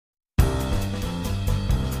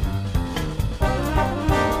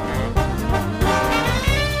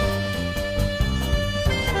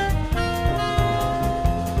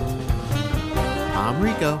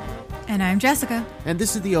Nico. And I'm Jessica. And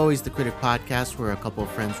this is the Always the Critic podcast, where a couple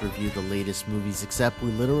of friends review the latest movies, except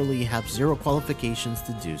we literally have zero qualifications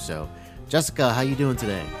to do so. Jessica, how you doing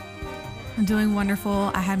today? I'm doing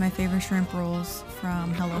wonderful. I had my favorite shrimp rolls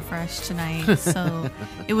from HelloFresh tonight. So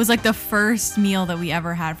it was like the first meal that we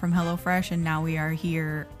ever had from HelloFresh. And now we are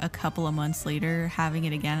here a couple of months later having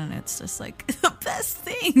it again. And it's just like the best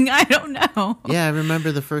thing. I don't know. Yeah, I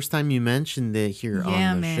remember the first time you mentioned it here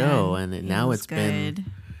on the show. And now it's been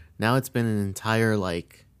an entire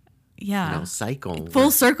cycle.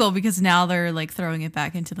 Full circle, because now they're like throwing it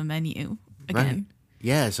back into the menu again. Right.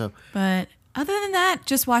 Yeah. But other than that,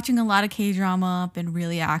 just watching a lot of K-drama, been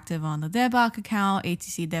really active on the Daebak account,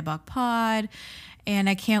 ATC Daebak Pod, and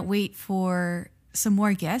I can't wait for some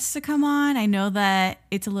more guests to come on. I know that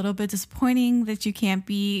it's a little bit disappointing that you can't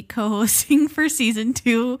be co-hosting for season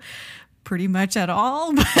 2 pretty much at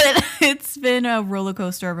all, but it's been a roller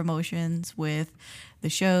coaster of emotions with the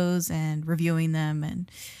shows and reviewing them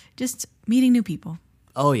and just meeting new people.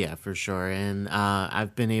 Oh, yeah, for sure. And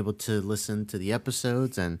I've been able to listen to the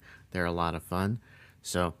episodes, and they're a lot of fun.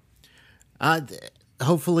 So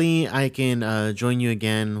hopefully I can join you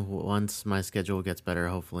again once my schedule gets better,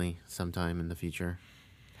 hopefully sometime in the future.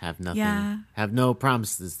 Have no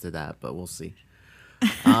promises to that, but we'll see.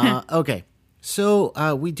 Okay,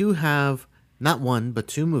 so we do have not one, but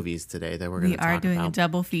 2 movies today that we're going to talk about. We are doing a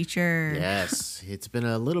double feature. Yes, it's been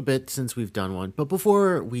a little bit since we've done one. But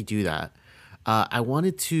before we do that, I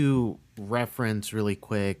wanted to reference really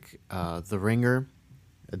quick The Ringer.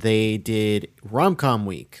 They did Rom-Com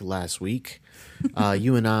Week last week.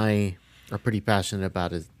 You and I are pretty passionate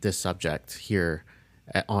about this subject here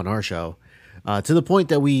on our show, to the point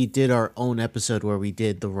that we did our own episode where we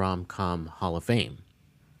did the Rom-Com Hall of Fame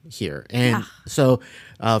here. And so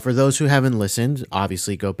for those who haven't listened,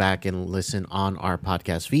 obviously go back and listen on our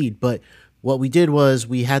podcast feed. But what we did was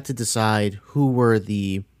we had to decide who were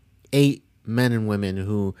the 8 men and women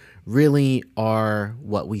who really are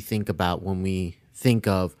what we think about when we think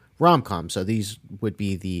of rom-com. So these would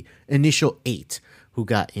be the initial 8 who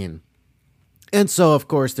got in. And so, of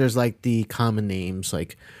course, there's like the common names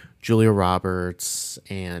like Julia Roberts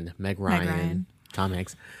and Meg Ryan. Tom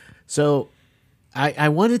Hanks. So I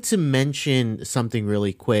wanted to mention something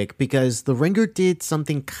really quick because The Ringer did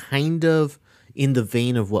something kind of in the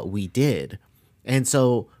vein of what we did. And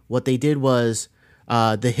so what they did was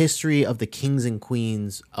the history of the kings and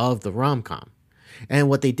queens of the rom-com. And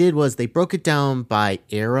what they did was they broke it down by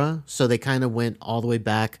era. So they kind of went all the way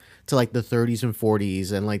back to like the 30s and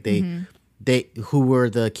 40s. And like they who were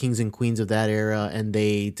the kings and queens of that era. And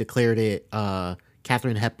they declared it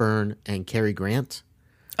Katharine Hepburn and Cary Grant.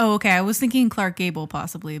 Oh, okay. I was thinking Clark Gable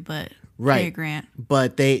possibly, but Cary Grant.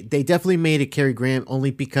 But they definitely made it Cary Grant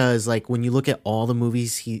only because like when you look at all the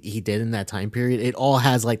movies he did in that time period, it all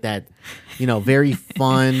has like that, very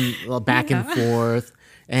fun back and forth.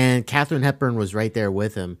 And Katharine Hepburn was right there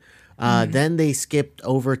with him. Then they skipped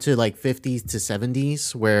over to like 50s to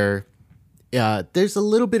 70s where there's a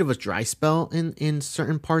little bit of a dry spell in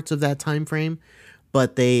certain parts of that time frame.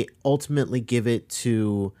 But they ultimately give it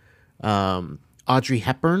to Audrey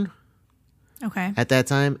Hepburn at that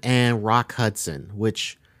time and Rock Hudson,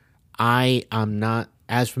 which I am not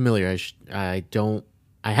as familiar. I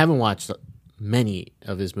haven't watched many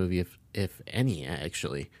of his movies, if any,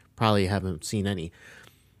 actually. Probably haven't seen any.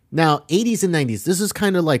 Now, 80s and 90s, this is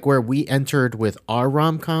kind of like where we entered with our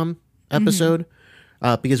rom-com episode,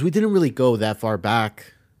 because we didn't really go that far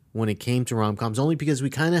back when it came to rom-coms, only because we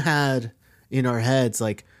kind of had in our heads,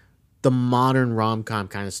 like, the modern rom-com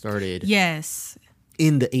kind of started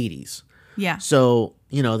in the 80s. Yeah. So,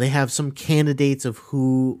 they have some candidates of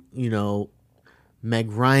who,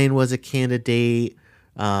 Meg Ryan was a candidate,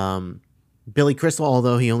 Billy Crystal,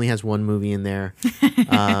 although he only has one movie in there.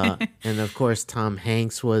 And of course, Tom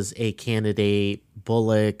Hanks was a candidate,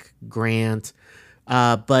 Bullock, Grant.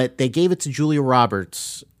 But they gave it to Julia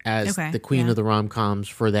Roberts as the queen of the rom-coms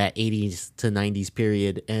for that 80s to 90s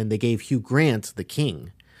period. And they gave Hugh Grant the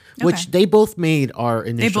king, which they both made our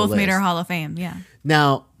initial list. They both made our Hall of Fame, yeah.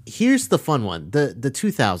 Now, here's the fun one, the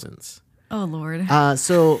 2000s. Oh, Lord.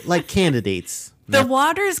 So, like, candidates. The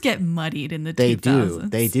waters get muddied in the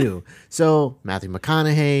 2000s. They do. So, Matthew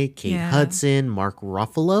McConaughey, Kate Hudson, Mark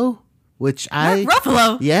Ruffalo, Mark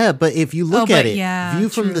Ruffalo? Yeah, but if you look at it, view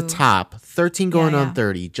true. from the top, 13 going on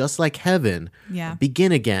 30, just like Heaven,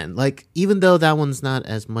 Begin Again. Like, even though that one's not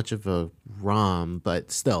as much of a rom,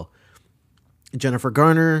 but still. Jennifer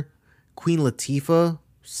Garner, Queen Latifah,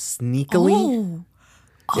 sneakily.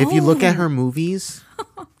 If you look at her movies,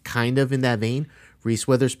 kind of in that vein. Reese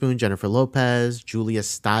Witherspoon, Jennifer Lopez, Julia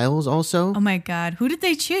Stiles also. Oh my God. Who did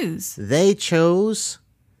they choose? They chose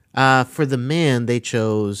For the man, they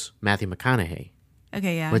chose Matthew McConaughey,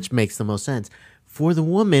 Okay, yeah. which makes the most sense. For the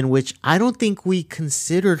woman, which I don't think we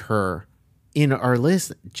considered her in our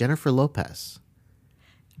list, Jennifer Lopez.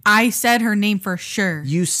 I said her name for sure.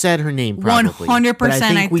 You said her name probably. 100%.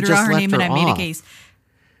 I threw out her name and I made a case.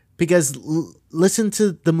 Because listen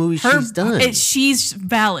to the movie she's done. She's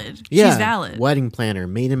valid. Yeah, she's valid. Wedding Planner,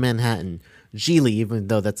 Made in Manhattan, Geely, even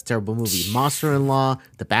though that's a terrible movie, Monster-in-Law,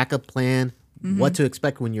 The Backup Plan, What to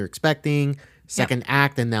Expect When You're Expecting, Second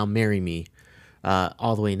Act, and now Marry Me,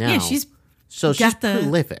 all the way now. Yeah, she's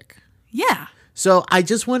prolific. Yeah. So I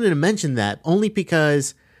just wanted to mention that only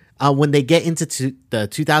because when they get into the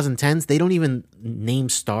 2010s, they don't even name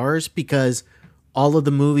stars because all of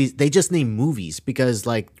the movies, they just name movies because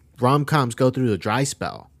like rom-coms go through a dry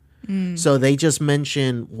spell. So they just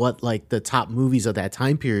mention what like the top movies of that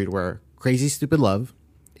time period were: Crazy Stupid Love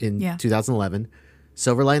in 2011,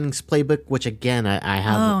 Silver Linings Playbook, which again I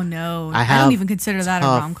have. Oh no, I don't even consider that a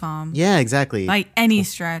rom-com. Yeah, exactly. By any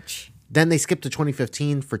stretch. Then they skipped to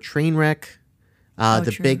 2015 for Trainwreck,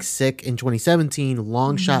 The true. Big Sick in 2017,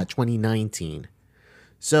 Long Shot 2019.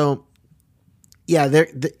 So yeah,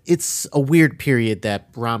 it's a weird period that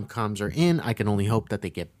rom-coms are in. I can only hope that they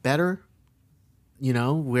get better. You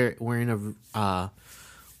know, we're in a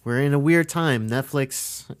weird time.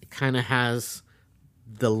 Netflix kind of has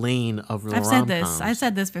the lane of rom-coms. I've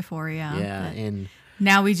said this before, yeah. Yeah, and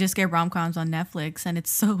now we just get rom-coms on Netflix, and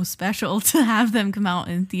it's so special to have them come out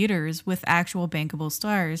in theaters with actual bankable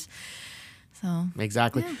stars. So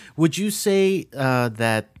exactly. Yeah. Would you say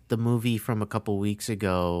that the movie from a couple weeks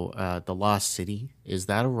ago, The Lost City, is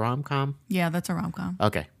that a rom-com? Yeah, that's a rom-com.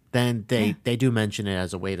 Okay. Then they do mention it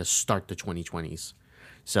as a way to start the 2020s.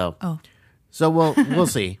 So we'll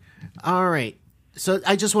see. All right. So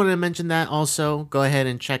I just wanted to mention that also. Go ahead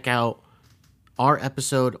and check out our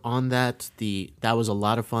episode on that. That was a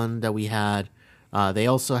lot of fun that we had. They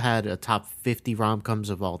also had a top 50 rom-coms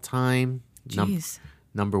of all time. Jeez.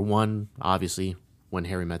 Number one, obviously, When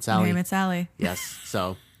Harry Met Sally. Harry Met Sally. Yes.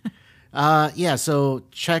 So so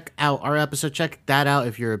check out our episode. Check that out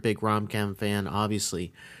if you're a big rom-com fan,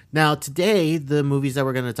 obviously. Now, today, the movies that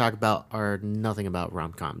we're going to talk about are nothing about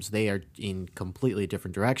rom-coms. They are in completely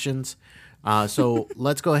different directions. So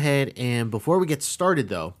let's go ahead and before we get started,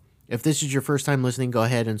 though, if this is your first time listening, go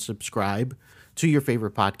ahead and subscribe to your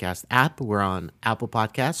favorite podcast app. We're on Apple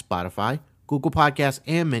Podcasts, Spotify, Google Podcasts,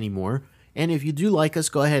 and many more. And if you do like us,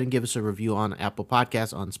 go ahead and give us a review on Apple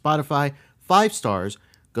Podcasts, on Spotify. 5 stars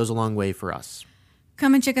goes a long way for us.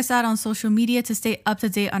 Come and check us out on social media to stay up to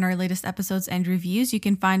date on our latest episodes and reviews. You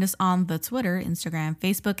can find us on the Twitter, Instagram,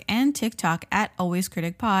 Facebook, and TikTok at Always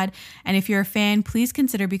Critic Pod. And if you're a fan, please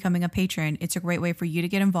consider becoming a patron. It's a great way for you to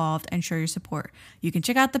get involved and show your support. You can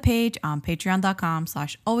check out the page on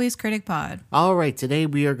patreon.com/alwayscriticpod. All right, today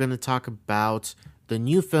we are going to talk about the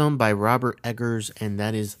new film by Robert Eggers, and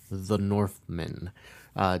that is The Northman.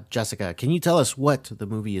 Jessica, can you tell us what the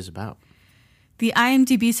movie is about? The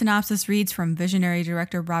IMDb synopsis reads, from visionary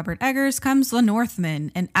director Robert Eggers comes The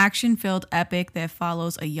Northman, an action-filled epic that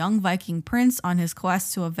follows a young Viking prince on his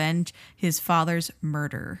quest to avenge his father's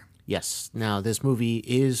murder. Yes. Now, this movie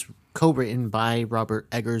is co-written by Robert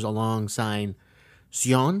Eggers alongside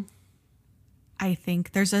Sjon. I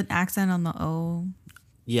think there's an accent on the O.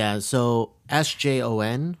 Yeah, so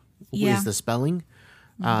Sjon is the spelling.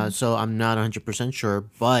 So I'm not 100% sure,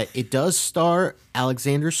 but it does star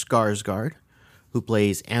Alexander Skarsgård, who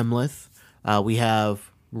plays Amleth. We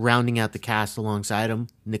have, rounding out the cast alongside him,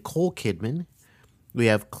 Nicole Kidman. We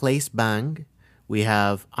have Claes Bang. We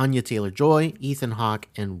have Anya Taylor-Joy, Ethan Hawke,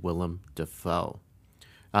 and Willem Dafoe.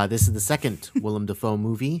 This is the second Willem Dafoe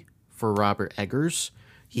movie for Robert Eggers.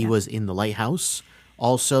 He was in The Lighthouse.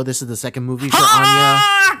 Also, this is the second movie for Anya.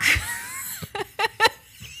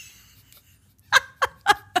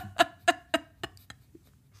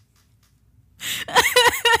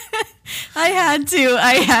 I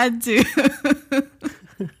had to.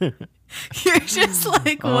 You're just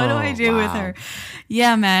like, what do I do with her?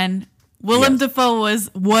 Yeah, man. Willem Dafoe was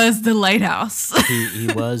The Lighthouse. He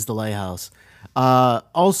was The Lighthouse.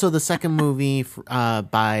 Also, the second movie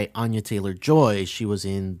by Anya Taylor-Joy, she was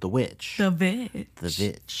in The Witch. The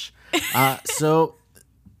Witch. So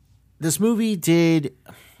this movie did,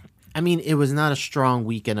 it was not a strong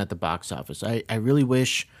weekend at the box office. I really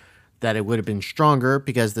wish that it would have been stronger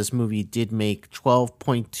because this movie did make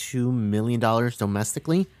 $12.2 million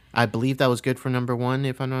domestically. I believe that was good for number one,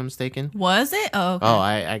 if I'm not mistaken. Was it? Oh, okay.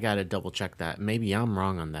 I got to double check that. Maybe I'm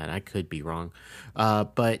wrong on that. I could be wrong.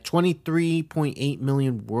 But 23.8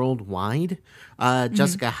 million worldwide.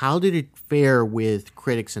 Jessica, how did it fare with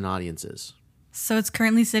critics and audiences? So it's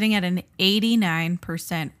currently sitting at an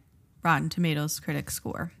 89% Rotten Tomatoes critic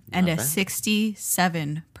score and a Okay.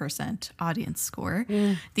 67% audience score.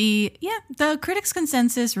 The critics'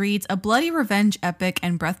 consensus reads a bloody revenge epic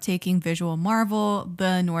and breathtaking visual marvel.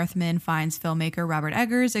 The Northman finds filmmaker Robert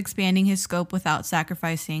Eggers expanding his scope without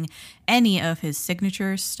sacrificing any of his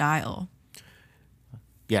signature style.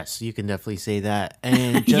 Yes, you can definitely say that.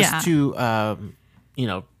 And just to,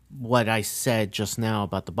 what I said just now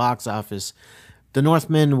about the box office, The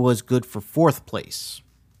Northman was good for fourth place.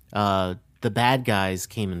 The Bad Guys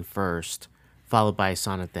came in first, followed by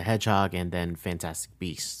Sonic the Hedgehog, and then Fantastic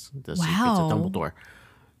Beasts: The Secrets of Dumbledore.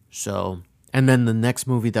 So, and then the next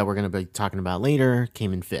movie that we're going to be talking about later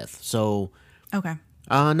came in fifth. So, Okay.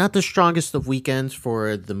 not the strongest of weekends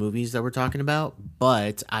for the movies that we're talking about,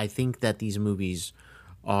 but I think that these movies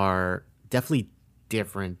are definitely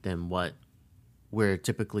different than what we're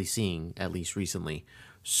typically seeing, at least recently.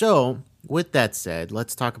 So, with that said,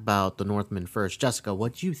 let's talk about The Northman first. Jessica,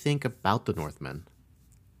 what do you think about The Northman?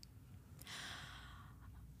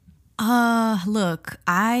 Look,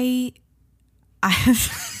 I I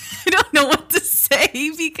don't know what to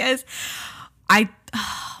say because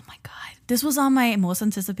oh my god, this was on my most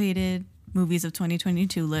anticipated movies of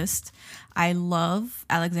 2022 list. I love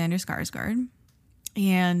Alexander Skarsgård,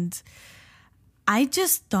 and I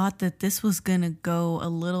just thought that this was gonna go a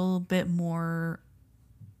little bit more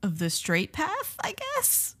of the straight path, I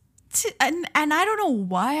guess. And I don't know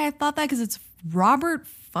why I thought that, because it's Robert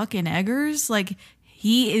fucking Eggers. Like,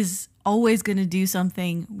 he is always gonna do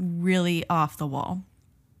something really off the wall.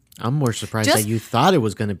 I'm more surprised that you thought it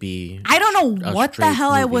was going to be. I don't know a what the straight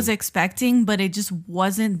hell I movie. was expecting, but it just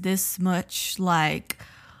wasn't this much like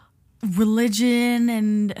religion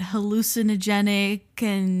and hallucinogenic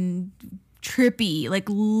and trippy. Like,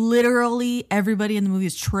 literally everybody in the movie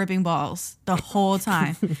is tripping balls the whole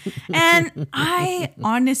time. And I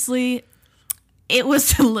honestly, it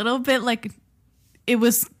was a little bit like, it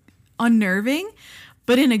was unnerving,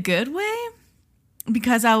 but in a good way,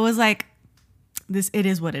 because I was like, it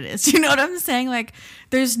is what it is. You know what I'm saying? Like,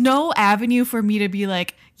 there's no avenue for me to be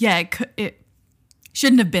like, yeah, it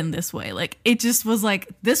shouldn't have been this way. Like, it just was like,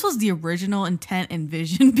 this was the original intent and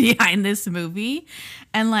vision behind this movie.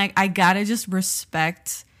 And like, I gotta just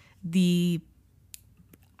respect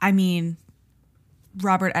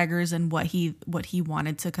Robert Eggers and what he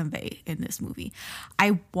wanted to convey in this movie.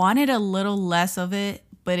 I wanted a little less of it,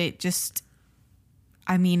 but it just,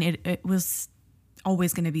 it was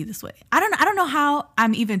always going to be this way. I don't know how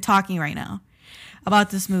I'm even talking right now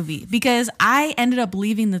about this movie, because I ended up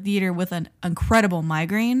leaving the theater with an incredible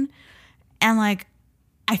migraine, and like,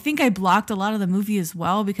 I think I blocked a lot of the movie as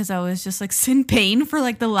well because I was just like in pain for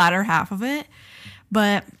like the latter half of it.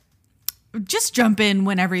 But just jump in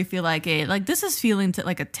whenever you feel like it. Like, this is feeling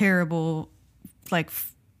like a terrible, like,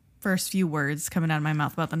 first few words coming out of my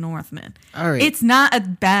mouth about The Northman. All right. It's not a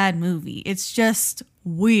bad movie. It's just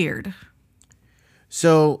weird.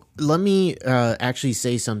 So let me actually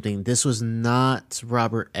say something. This was not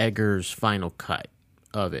Robert Eggers' final cut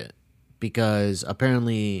of it, because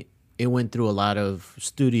apparently it went through a lot of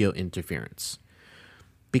studio interference,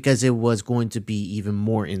 because it was going to be even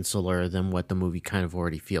more insular than what the movie kind of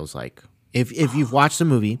already feels like. If you've watched the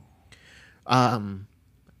movie,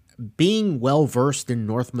 being well versed in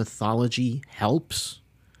Norse mythology helps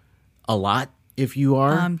a lot. If you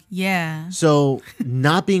are, yeah. So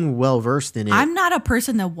not being well versed in it, I'm not a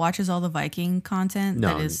person that watches all the Viking content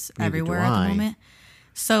that is everywhere at the moment.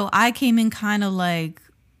 So I came in kind of like,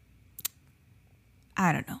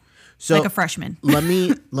 I don't know, like a freshman. let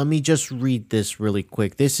me just read this really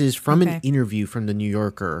quick. This is from an interview from the New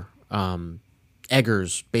Yorker.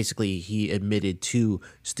 Eggers, basically, he admitted to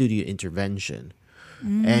studio intervention.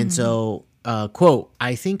 And so, quote,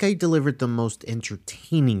 "I think I delivered the most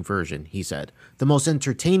entertaining version," he said. "The most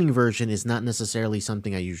entertaining version is not necessarily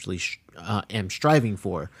something I usually am striving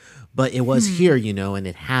for, but it was here, and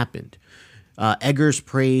it happened." Eggers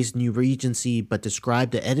praised New Regency, but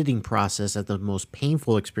described the editing process as the most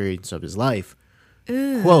painful experience of his life.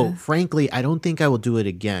 Quote, "Frankly, I don't think I will do it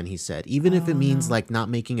again," he said, "even if it means like not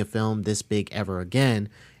making a film this big ever again.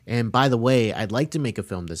 And by the way, I'd like to make a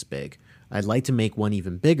film this big. I'd like to make one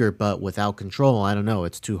even bigger, but without control, I don't know,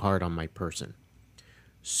 it's too hard on my person."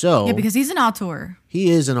 So Yeah, because he's an auteur.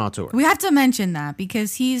 he is an auteur. We have to mention that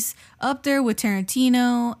because he's up there with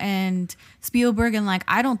Tarantino and Spielberg, and like,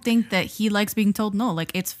 I don't think that he likes being told no.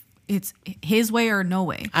 Like, it's his way or no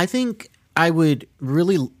way. I think I would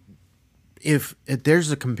really, if there's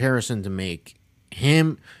a comparison to make,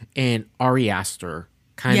 him and Ari Aster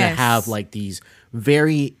kind of have like these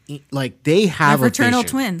very, like, they have They're fraternal a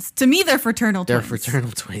vision. twins. To me, they're fraternal twins. They're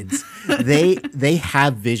fraternal twins. They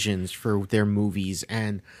have visions for their movies,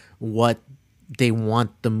 and what they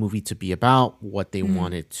want the movie to be about, what they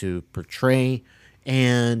want it to portray,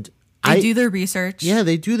 and They do their research. Yeah,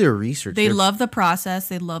 they do their research. They love the process.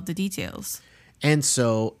 They love the details. And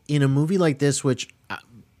so in a movie like this, which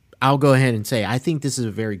I'll go ahead and say, I think this is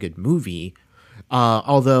a very good movie.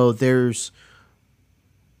 Although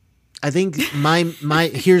I think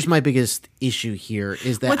here's my biggest issue here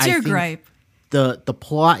is that What's your gripe? The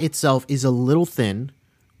plot itself is a little thin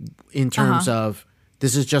in terms of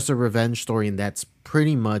this is just a revenge story, and that's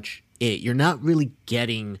pretty much it. You're not really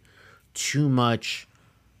getting too much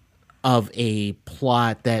of a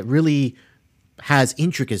plot that really has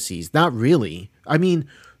intricacies. Not really. I mean,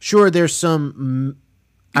 sure, there's some,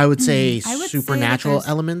 I would say, supernatural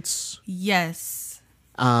elements. Yes.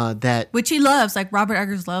 Which he loves. Like, Robert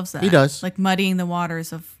Eggers loves that. He does. Like, muddying the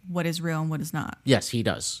waters of what is real and what is not. Yes, he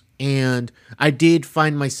does. And I did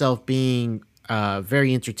find myself being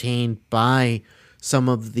very entertained by some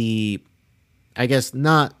of the, I guess,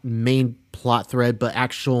 not main plot thread, but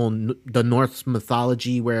the Norse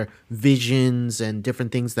mythology, where visions and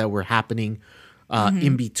different things that were happening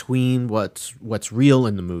in between what's real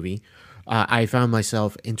in the movie. I found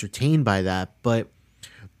myself entertained by that, but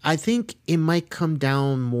I think it might come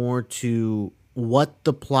down more to what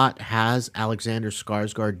the plot has Alexander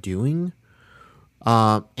Skarsgård doing,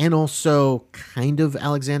 and also kind of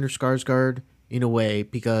Alexander Skarsgård in a way,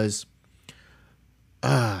 because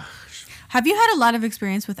have you had a lot of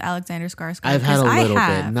experience with Alexander Skarsgård? I've had a little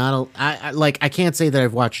bit. Not I can't say that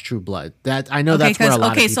I've watched True Blood. That I know that's where a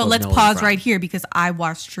lot of people so let's know pause him right here, because I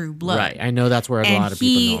watched True Blood. Right, I know that's where a lot of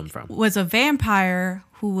people know him from. He was a vampire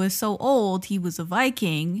who was so old he was a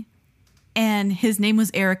Viking, and his name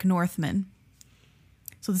was Eric Northman.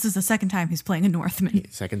 So this is the second time he's playing a Northman.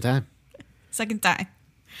 Second time.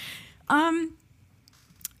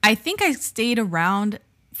 I think I stayed around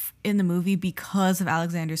in the movie because of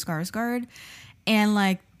Alexander Skarsgård, and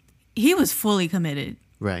like he was fully committed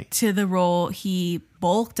to the role. He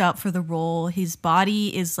bulked up for the role. His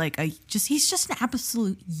body is like he's just an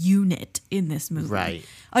absolute unit in this movie. Right.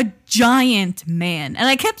 A giant man. And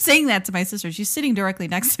I kept saying that to my sister. She's sitting directly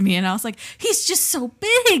next to me, and I was like, he's just so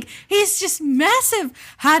big. He's just massive.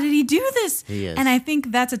 How did he do this? He is. And I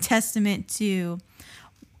think that's a testament to,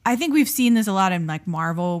 I think we've seen this a lot in like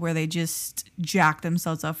Marvel, where they just jack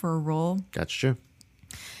themselves up for a role. That's true.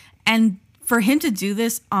 And for him to do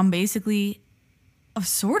this on basically a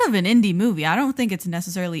sort of an indie movie, I don't think it's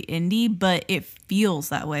necessarily indie, but it feels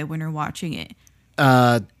that way when you're watching it.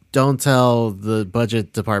 Don't tell the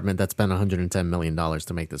budget department that spent $110 million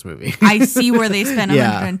to make this movie. I see where they spent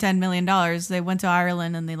 $110 million. They went to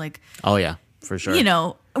Ireland and they like... Oh, yeah, for sure. You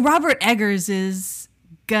know, Robert Eggers is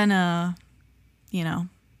gonna,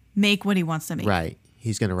 make what he wants to make. Right.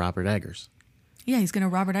 He's going to Robert Eggers. Yeah, he's going to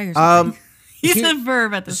Robert Eggers. He's a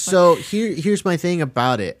verb at this point. So here's my thing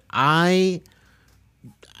about it. I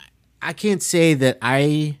can't say that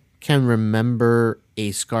I can remember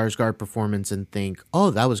a Skarsgård performance and think,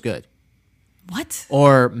 oh, that was good. What?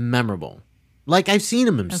 Or memorable. Like, I've seen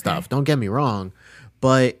him in stuff, don't get me wrong.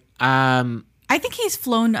 But I think he's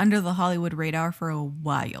flown under the Hollywood radar for a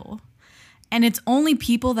while. And it's only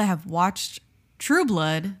people that have watched True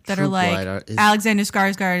Blood that are like, Alexander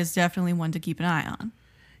Skarsgård is definitely one to keep an eye on.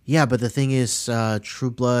 Yeah, but the thing is, True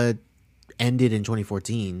Blood ended in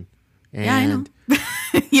 2014. And yeah, I know.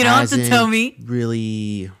 You don't have to tell me.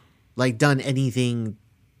 Really, like, done anything,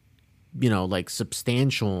 like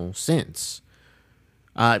substantial since.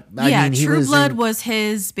 True Blood was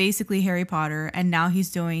his basically Harry Potter, and now he's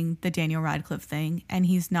doing the Daniel Radcliffe thing, and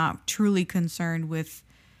he's not truly concerned with,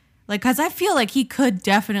 like, because I feel like he could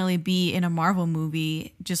definitely be in a Marvel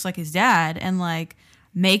movie just like his dad, and like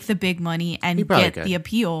make the big money and get the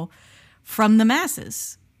appeal from the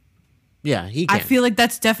masses. Yeah, he can. I feel like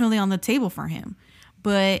that's definitely on the table for him,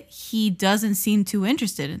 but he doesn't seem too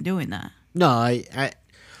interested in doing that. No,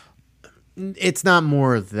 it's not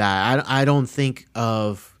more of that. I don't think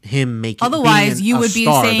of him making. Otherwise, you would be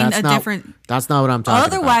saying different. That's not what I'm talking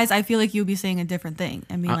about. Otherwise, I feel like you would be saying a different thing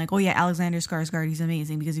and being like, "Oh yeah, Alexander Skarsgård, he's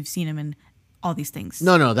amazing," because you've seen him in all these things.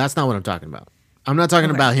 No, that's not what I'm talking about. I'm not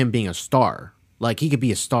talking about him being a star. Like, he could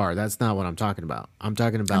be a star. That's not what I'm talking about. I'm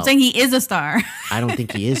saying he is a star. I don't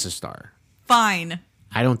think he is a star. Fine.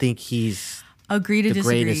 I don't think he's the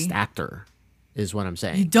greatest actor, is what I'm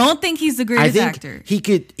saying. You don't think he's the greatest actor? He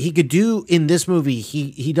could do in this movie.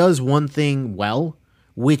 He does one thing well,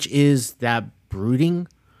 which is that brooding.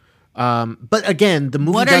 But again, the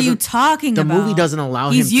movie. What are you talking about? The movie doesn't allow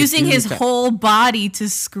him. He's using his whole body to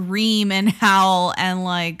scream and howl and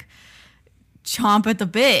like chomp at the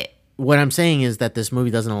bit. What I'm saying is that this movie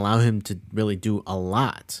doesn't allow him to really do a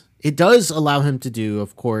lot It does allow him to do,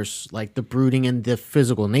 of course, like the brooding and the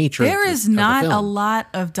physical nature. There is not of a lot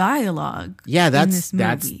of dialogue. Yeah, in this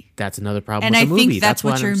movie. that's another problem And with I the movie. think that's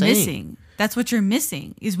what you're I'm saying. missing. That's what you're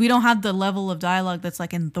missing is we don't have the level of dialogue that's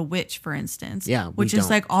like in The Witch, for instance. Yeah, we which is don't.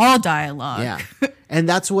 like all dialogue. Yeah, and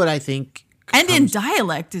that's what I think. And in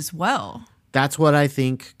dialect as well. That's what I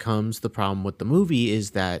think comes the problem with the movie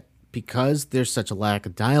is that because there's such a lack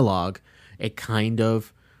of dialogue, it kind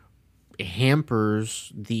of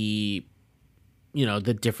hampers the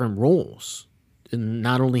the different roles, and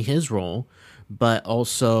not only his role, but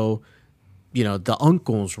also the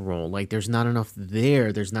uncle's role. Like there's not enough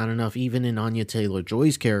there. There's not enough even in Anya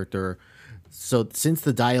Taylor-Joy's character. So since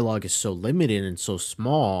the dialogue is so limited and so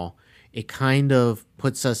small, it kind of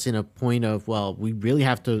puts us in a point of, well, we really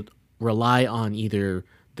have to rely on either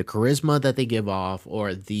the charisma that they give off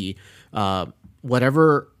or the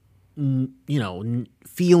whatever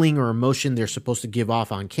feeling or emotion they're supposed to give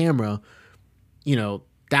off on camera.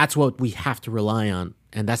 That's what we have to rely on.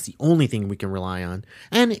 And that's the only thing we can rely on.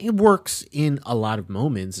 And it works in a lot of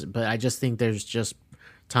moments, but I just think there's just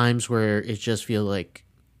times where it just feels like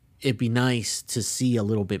it'd be nice to see a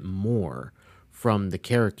little bit more from the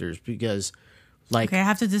characters because Okay, I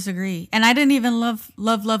have to disagree. And I didn't even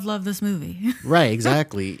love this movie. Right,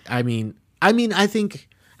 exactly. I mean, I think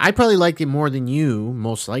I probably liked it more than you,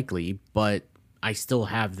 most likely, but I still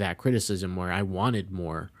have that criticism where I wanted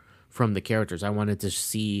more from the characters. I wanted to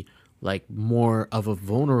see like more of a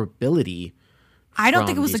vulnerability. I don't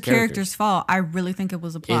think it was the character's fault. I really think it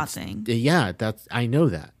was a plot thing. Yeah, I know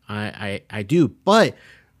that. I do. But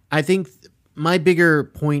I think my bigger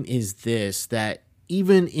point is this, that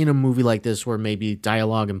even in a movie like this where maybe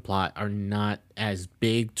dialogue and plot are not as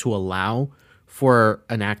big to allow for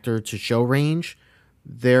an actor to show range,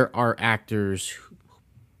 there are actors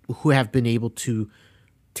who have been able to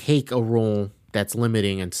take a role that's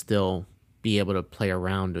limiting and still be able to play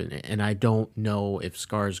around in it. And I don't know if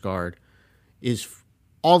Skarsgård is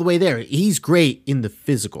all the way there. He's great in the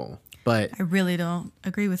physical, but I really don't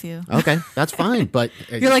agree with you. Okay, that's fine. But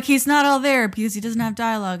you're like, he's not all there because he doesn't have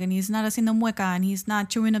dialogue and he's not haciendo mueca and he's not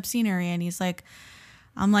chewing up scenery. And he's like,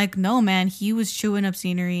 I'm like, no, man, he was chewing up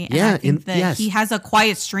scenery. And I think that he has a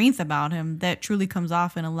quiet strength about him that truly comes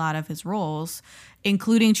off in a lot of his roles,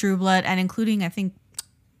 including True Blood and including, I think,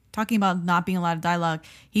 talking about not being a lot of dialogue.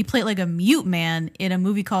 He played like a mute man in a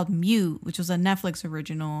movie called Mute, which was a Netflix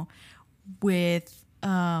original with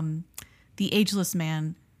the ageless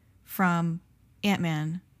man from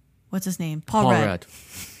Ant-Man. What's his name? Paul Rudd.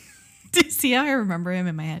 Do you see how I remember him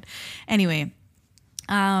in my head? Anyway,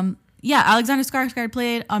 Alexander Skarsgård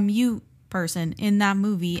played a mute person in that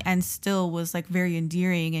movie and still was like very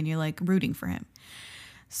endearing and you're like rooting for him.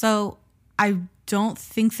 So I don't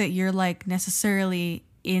think that you're like necessarily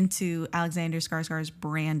into Alexander Skarsgård's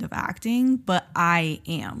brand of acting, but I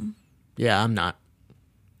am. Yeah, I'm not.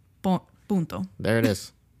 Punto. There it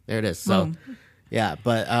is. So, yeah,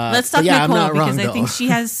 but let's talk Nicole, I'm not wrong, because I think she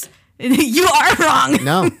has. You are wrong.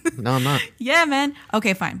 No, I'm not. Yeah, man.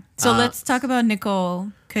 Okay, fine. So let's talk about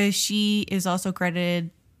Nicole because she is also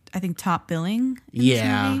credited, I think, top billing.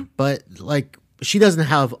 Yeah, but like she doesn't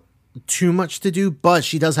have too much to do, but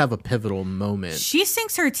she does have a pivotal moment. She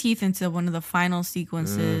sinks her teeth into one of the final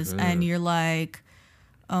sequences, and you're like,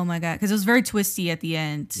 oh my God, because it was very twisty at the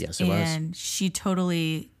end. Yes, it was. And she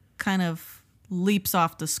totally kind of leaps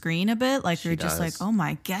off the screen a bit. Like you're just like, oh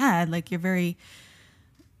my God, like you're very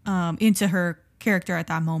into her character at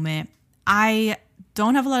that moment. I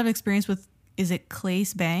don't have a lot of experience with, is it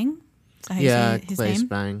Claes Bang? Is that how you say his Claes name?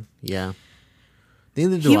 Bang. Yeah.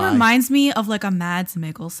 Neither do he I. reminds me of like a Mads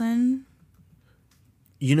Mikkelsen.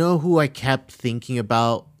 You know who I kept thinking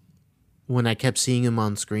about when I kept seeing him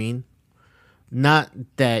on screen? Not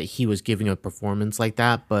that he was giving a performance like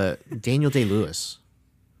that, but Daniel Day-Lewis.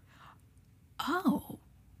 Oh.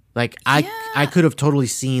 Like I could have totally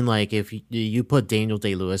seen, like, if you put Daniel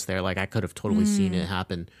Day-Lewis there, like I could have totally seen it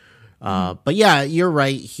happen. But yeah, you're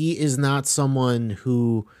right. He is not someone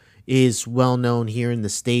who is well known here in the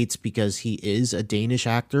States because he is a Danish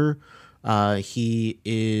actor. He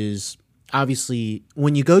is obviously,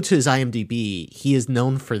 when you go to his IMDb, he is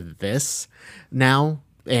known for this now,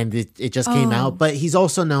 and it just came out. But he's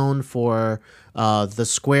also known for The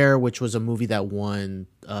Square, which was a movie that won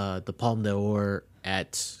the Palme d'Or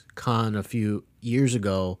at Cannes a few years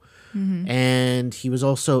ago. And he was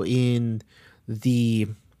also in the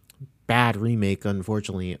bad remake,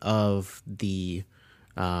 unfortunately, of the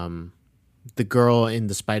Girl in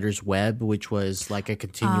the Spider's Web, which was like a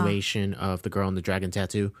continuation of The Girl in the Dragon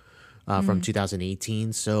Tattoo. from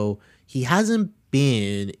 2018. So he hasn't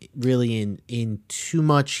been really in too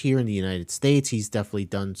much here in the United States. He's definitely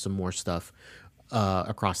done some more stuff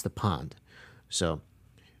across the pond. So,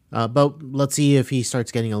 but let's see if he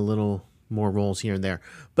starts getting a little more roles here and there.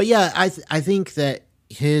 But yeah, I think that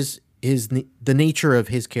the nature of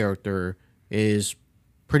his character is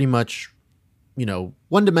pretty much,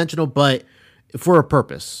 one dimensional, but for a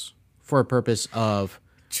purpose. For a purpose of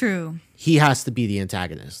True. he has to be the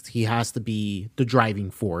antagonist. He has to be the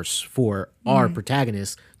driving force for our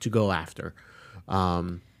protagonist to go after.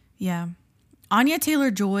 Yeah. Anya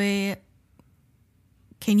Taylor-Joy,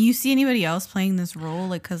 can you see anybody else playing this role?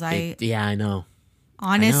 Like, because I know.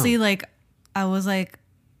 Honestly, like, I was like,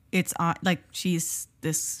 it's like she's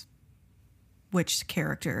this witch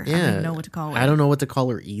character. Yeah, I don't even know what to call her. I don't know what to call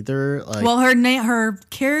her either. Like, well, her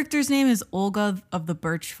character's name is Olga of the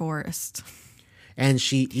Birch Forest. And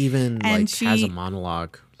she even has a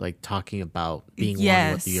monologue, like talking about being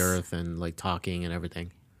one with the earth and like talking and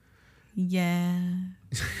everything. Yeah.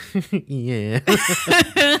 Yeah.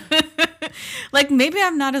 Like, maybe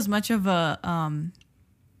I'm not as much of a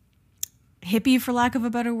hippie, for lack of a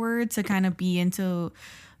better word, to kind of be into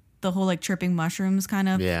the whole like tripping mushrooms kind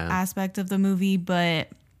of aspect of the movie. But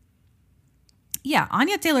yeah,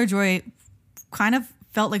 Anya Taylor-Joy kind of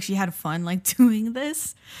felt like she had fun like doing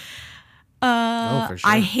this. For sure.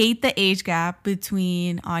 I hate the age gap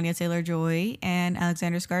between Anya Taylor-Joy and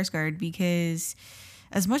Alexander Skarsgård, because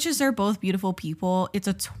as much as they're both beautiful people, it's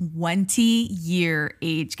a 20-year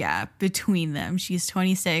age gap between them. She's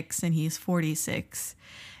 26 and he's 46.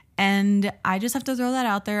 And I just have to throw that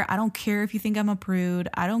out there. I don't care if you think I'm a prude.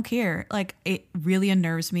 I don't care. Like, it really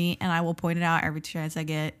unnerves me, and I will point it out every chance I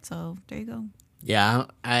get. So there you go. Yeah,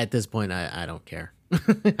 at this point, I don't care.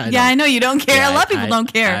 I know you don't care. Yeah, a lot of people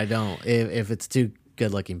don't care. I don't. If it's two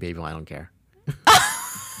good-looking people, I don't care.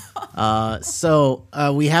 So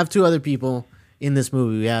we have two other people in this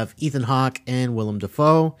movie. We have Ethan Hawke and Willem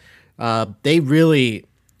Dafoe. They really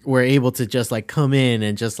were able to just like come in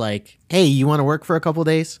and just like, hey, you want to work for a couple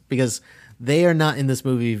days? Because they are not in this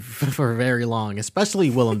movie for very long, especially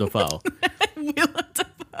Willem Dafoe.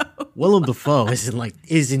 Willem Dafoe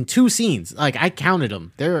is in two scenes. Like, I counted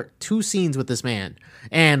them. There are two scenes with this man,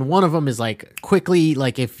 and one of them is like quickly,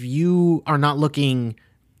 like, if you are not looking,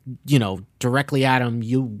 directly at him,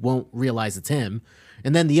 you won't realize it's him.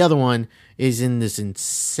 And then the other one is in this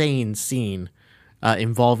insane scene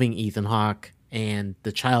involving Ethan Hawke and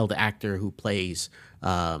the child actor who plays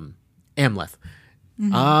Amleth.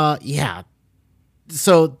 Yeah.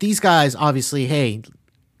 So these guys, obviously, hey,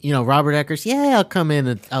 Robert Eggers, I'll come in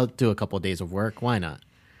and I'll do a couple of days of work. Why not?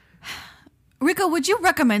 Rico, would you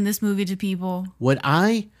recommend this movie to people? Would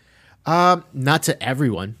I? Not to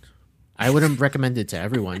everyone. I wouldn't recommend it to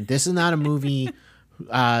everyone. This is not a movie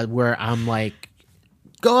where I'm like,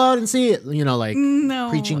 go out and see it,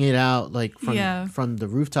 preaching it out like from the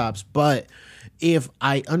rooftops. But if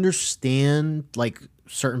I understand like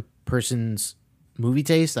certain person's movie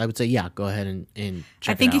taste, I would say, go ahead and check it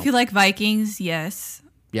out. I think if you like Vikings, yes.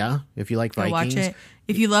 Yeah, if you like Vikings. Watch it.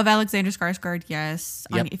 If you love Alexander Skarsgård, yes.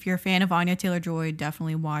 Yep. If you're a fan of Anya Taylor-Joy,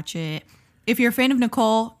 definitely watch it. If you're a fan of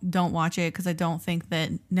Nicole, don't watch it, because I don't think that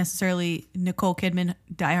necessarily Nicole Kidman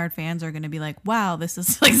diehard fans are going to be like, wow, this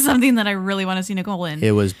is like something that I really want to see Nicole in.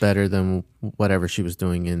 It was better than whatever she was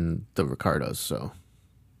doing in The Ricardos, so.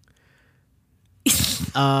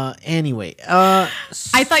 Anyway. I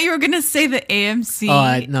thought you were going to say the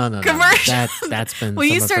AMC no. commercial. That's been when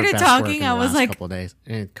you started talking, I was like, couple days,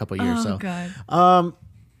 a couple years. Oh, so. God.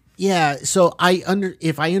 Yeah, so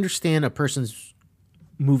if I understand a person's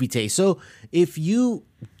movie taste. So if you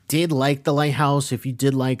did like The Lighthouse, if you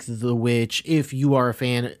did like The Witch, if you are a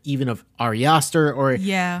fan even of Ari Aster, or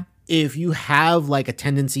if you have like a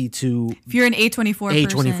tendency to, if you're an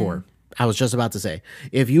A24 person, I was just about to say,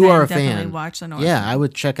 if you are a fan, watch the Northman. I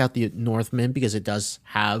would check out the Northman, because it does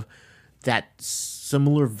have that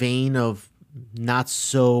similar vein of not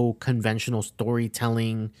so conventional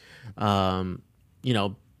storytelling,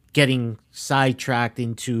 getting sidetracked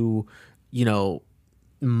into,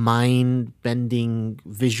 mind-bending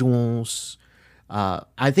visuals.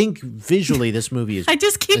 I think visually this movie is I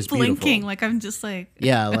just keep blinking, beautiful. like I'm just like...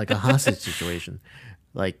 Yeah, like a hostage situation.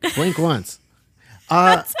 Like, blink once.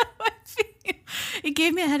 That's how I feel. It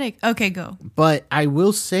gave me a headache. Okay, go. But I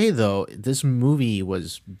will say, though, this movie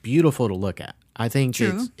was beautiful to look at. I think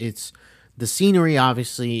it's the scenery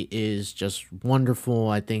obviously is just wonderful.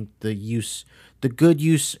 I think the good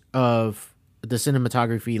use of the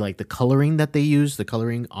cinematography, like the coloring that they used, the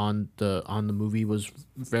coloring on the movie was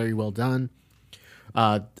very well done.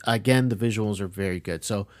 Again, the visuals are very good.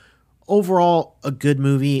 So overall, a good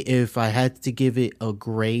movie. If I had to give it a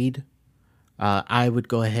grade, I would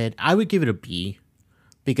go ahead. I would give it a B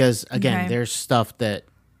because, again, Okay. there's stuff that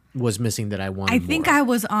was missing that I wanted I think more I of.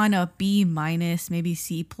 was on a B minus, maybe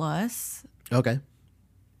C plus. Okay.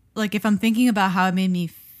 Like if I'm thinking about how it made me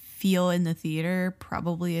feel in the theater,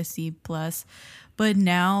 probably a C plus. But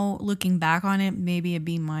now looking back on it, maybe a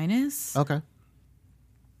B minus. Okay.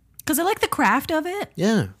 Because I like the craft of it.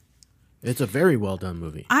 Yeah. It's a very well done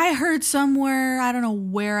movie. I heard somewhere, I don't know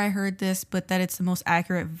where I heard this, but that it's the most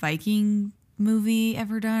accurate Viking movie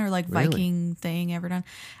ever done, or like Really? Viking thing ever done.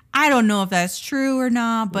 I don't know if that's true or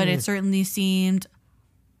not, but it certainly seemed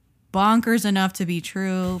bonkers enough to be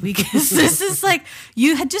true, because this is like,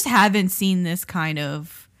 just haven't seen this kind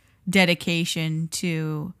of dedication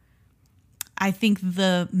to, I think,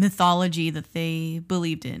 the mythology that they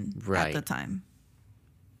believed in at Right. the time.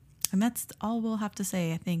 And that's all we'll have to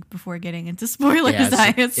say, I think, before getting into spoilers, Yes, I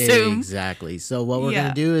assume. Exactly. So what we're Yeah.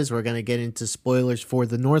 going to do is we're going to get into spoilers for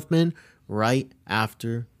The Northman right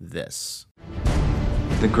after this.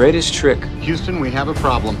 The greatest trick Houston, we have a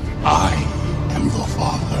problem. I am your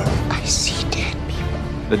father. I see dead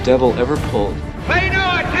people. the devil ever pulled Pay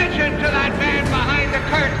no attention to that man behind the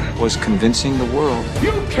curtain. was convincing the world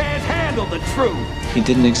You can't handle the truth. he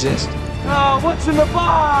didn't exist. Oh, what's in the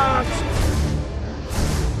box?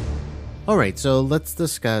 All right, so let's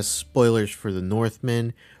discuss spoilers for The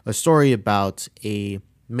Northman, a story about a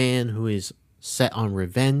man who is set on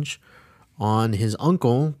revenge on his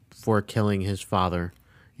uncle for killing his father.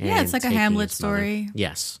 Yeah, it's like a taking Hamlet his mother. story.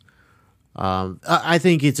 Yes. I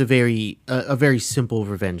think it's a very simple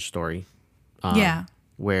revenge story. Yeah.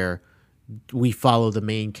 Where we follow the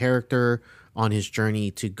main character on his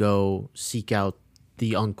journey to go seek out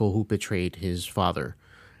the uncle who betrayed his father.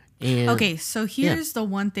 And Okay, so here's the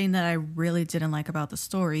one thing that I really didn't like about the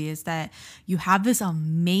story is that you have this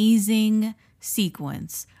amazing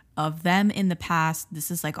sequence of them in the past.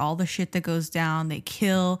 This is like all the shit that goes down. They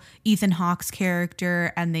kill Ethan Hawke's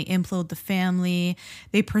character and they implode the family.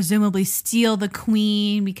 They presumably steal the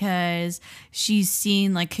queen because she's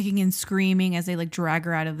seen like kicking and screaming as they like drag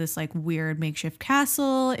her out of this like weird makeshift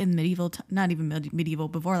castle in medieval, not even medieval,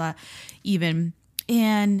 before that even.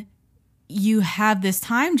 And you have this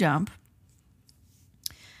time jump,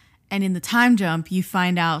 and in the time jump, you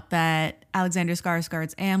find out that Alexander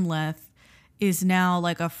Skarsgård's Amleth is now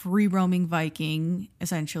like a free roaming Viking,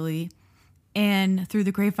 essentially. And through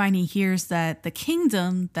the grapevine, he hears that the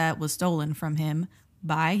kingdom that was stolen from him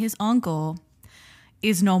by his uncle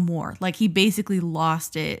is no more. Like he basically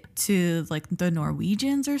lost it to like the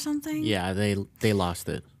Norwegians or something. yeah, they lost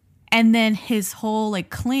it. And then his whole like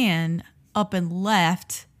clan up and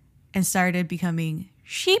left and started becoming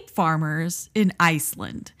sheep farmers in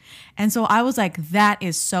Iceland. And so I was like, that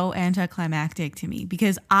is so anticlimactic to me,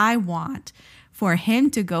 because I want for him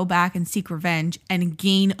to go back and seek revenge and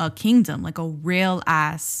gain a kingdom, like a real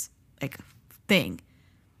ass like thing,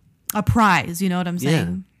 a prize. You know what I'm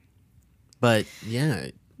saying? But yeah,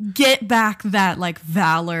 Get back that like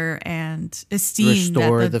valor and esteem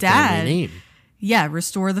restore that the dad. family name. Yeah,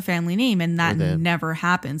 restore the family name, and that Or the never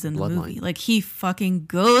happens in the bloodline. movie. Like he fucking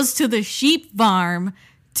goes to the sheep farm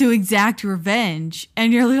to exact revenge,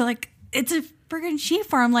 and you're like, it's a friggin' sheep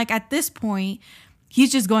farm. Like at this point,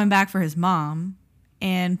 he's just going back for his mom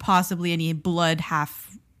and possibly any blood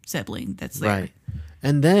half sibling that's there. Right.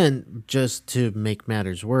 And then, just to make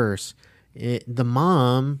matters worse, the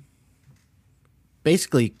mom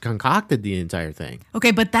basically concocted the entire thing.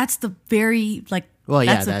 Okay, but that's the very like Well,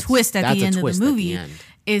 yeah, that's a twist at that's the a end of twist the at movie end.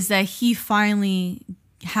 is that he finally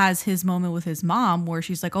has his moment with his mom where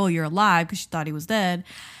she's like, "Oh, you're alive," because she thought he was dead.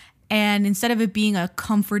 And instead of it being a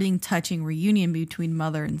comforting, touching reunion between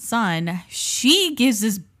mother and son, she gives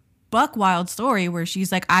this buck wild story where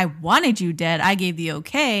she's like, "I wanted you dead. I gave the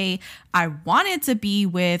okay. I wanted to be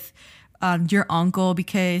with your uncle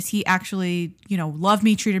because he actually, loved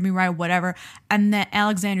me, treated me right, whatever." And that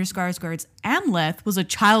Alexander Skarsgård's Amleth was a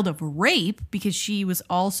child of rape because she was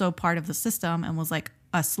also part of the system and was like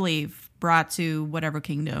a slave brought to whatever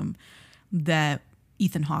kingdom that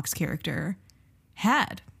Ethan Hawke's character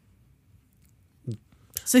had.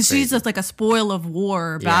 So she's just like a spoil of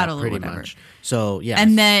war battle or pretty whatever. much. So, yeah.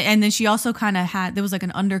 And then she also kind of had, there was like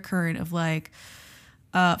an undercurrent of like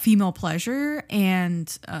female pleasure,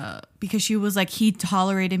 and because she was like, he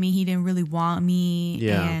tolerated me, he didn't really want me.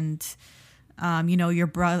 Yeah. And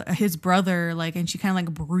his brother, like, and she kind of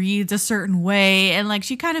like breathed a certain way, and like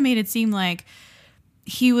she kind of made it seem like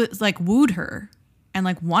he was like wooed her and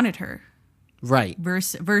like wanted her Right.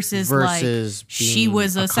 versus like she being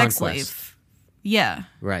was a sex conquest. slave. Yeah,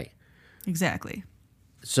 Right. exactly.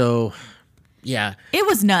 So, Yeah. It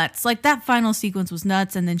was nuts. Like that final sequence was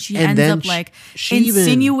nuts, and then she And ends then up like she even-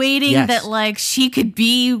 insinuating yes. that like she could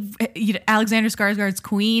be Alexander Skarsgård's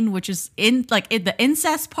queen, which is the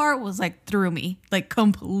incest part was like threw me, like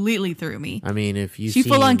completely threw me. I mean, if you She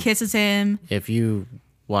full on kisses him. if you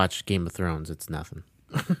watch Game of Thrones, it's nothing.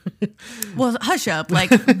 Well, hush up. Like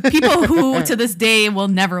people who to this day will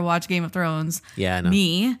never watch Game of Thrones. Yeah, I know.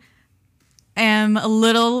 Me am a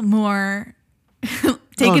little more taken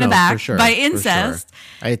Oh, no, aback for sure, by for sure. incest.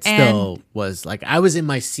 It still was like I was in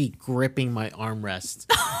my seat gripping my armrest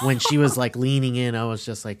when she was like leaning in. I was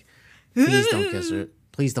just like, please don't kiss her.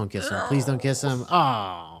 Please don't kiss her. Please don't kiss him.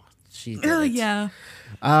 Oh, she did Oh it. yeah.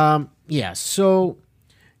 Yeah. So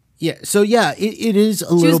it is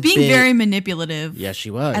a little. She was being bit, very manipulative. Yeah,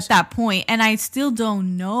 she was At that point, and I still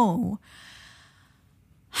don't know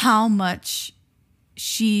how much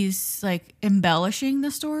she's like embellishing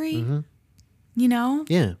the story. Mm-hmm. You know?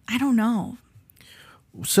 Yeah. I don't know.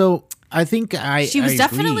 So I think She was I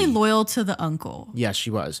definitely agree. loyal to the uncle. Yes, she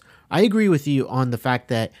was. I agree with you on the fact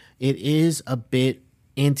that it is a bit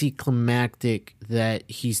anticlimactic that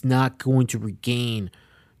he's not going to regain,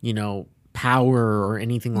 power or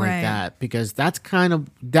anything like Right. that, because that's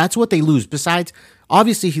what they lose. Besides,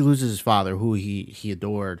 obviously he loses his father, who he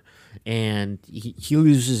adored, and he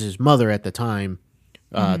loses his mother at the time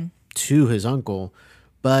to his uncle,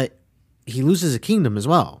 but he loses a kingdom as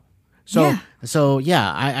well. So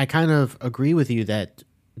I kind of agree with you that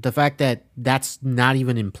the fact that that's not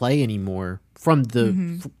even in play anymore from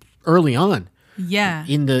the early on Yeah.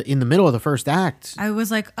 in the middle of the first act. I was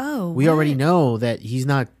like, oh. We what? already know that he's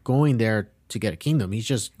not going there to get a kingdom. He's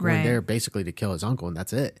just going Right. there basically to kill his uncle, and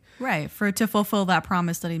that's it. Right. To fulfill that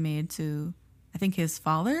promise that he made to, I think, his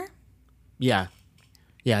father. Yeah.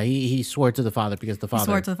 Yeah, he swore to the father because the father. He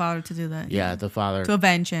swore to the father to do that. yeah, the father. To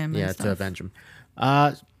avenge him. Yeah, and to stuff. avenge him.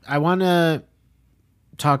 I want to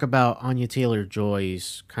talk about Anya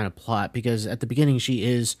Taylor-Joy's kind of plot, because at the beginning she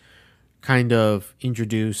is kind of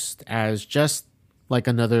introduced as just like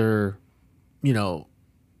another,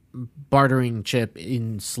 bartering chip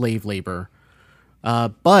in slave labor.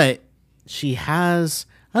 But she has,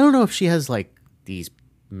 I don't know if she has like these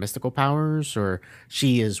mystical powers or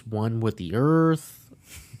she is one with the earth,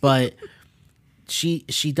 but she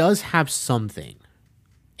does have something,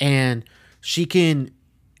 and she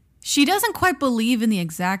doesn't quite believe in the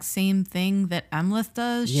exact same thing that Emleth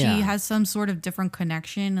does. Yeah. She has some sort of different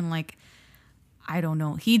connection, and like, I don't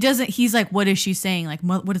know. He doesn't. He's like, what is she saying? Like,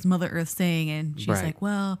 what is Mother Earth saying? And she's Right. like,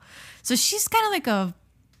 well, so she's kind of like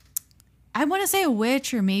I want to say a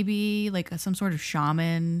witch, or maybe like some sort of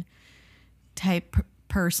shaman type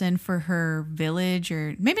person for her village,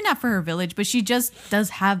 or maybe not for her village, but she just does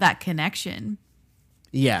have that connection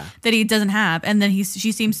yeah. that he doesn't have. And then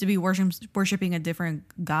she seems to be worshiping a different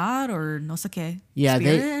god, or no sé qué. Yeah,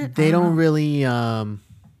 spirit? they I don't know. really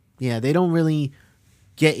they don't really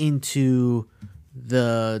get into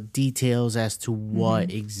the details as to what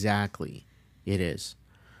Mm-hmm. exactly it is.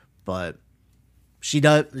 But she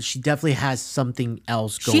definitely has something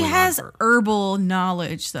else going She has on for her. herbal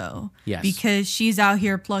knowledge, though. Yes. Because she's out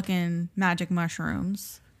here plucking magic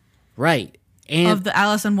mushrooms Right. And of the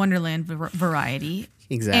Alice in Wonderland variety.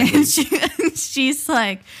 exactly. And she's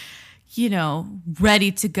like,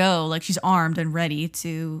 ready to go. Like, she's armed and ready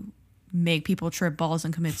to make people trip balls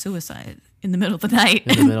and commit suicide in the middle of the night.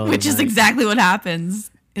 In the middle of the which is night. exactly what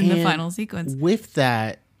happens in the And final sequence. With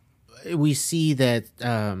that, we see that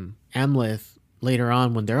Amleth later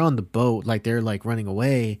on, when they're on the boat, like they're like running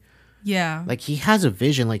away, Yeah. like he has a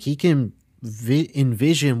vision, like he can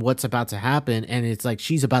envision what's about to happen, and it's like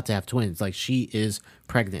she's about to have twins, like she is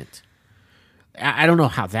pregnant. I don't know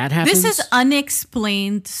how that happens. This is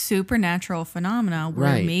unexplained supernatural phenomena where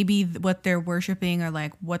Right. maybe what they're worshiping, or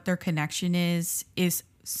like what their connection is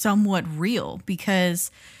somewhat real, because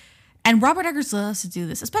and Robert Eggers loves to do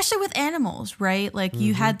this, especially with animals, right? Like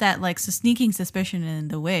you had that like sneaking suspicion in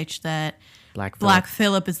The Witch that Black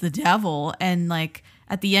Phillip is the devil, and like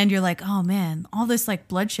at the end you're like, oh man, all this like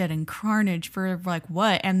bloodshed and carnage for like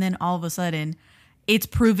what? And then all of a sudden it's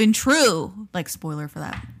proven true. Like spoiler for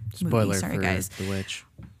that Spoiler movie. Sorry for guys. The Witch.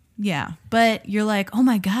 Yeah, but you're like, oh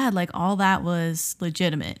my God, like all that was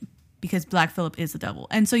legitimate because Black Phillip is the devil.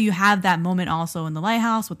 And so you have that moment also in the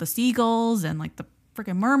lighthouse with the seagulls and like the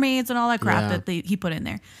freaking mermaids and all that crap Yeah. that he put in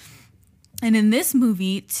there. And in this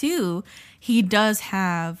movie too, he does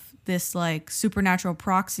have this like supernatural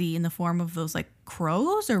proxy in the form of those like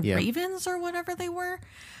crows or Yeah. ravens or whatever they were,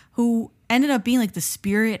 who ended up being like the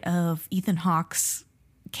spirit of Ethan Hawke's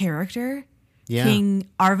character, Yeah. King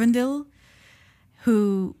Arvindil,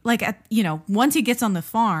 who like once he gets on the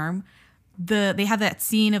farm, they have that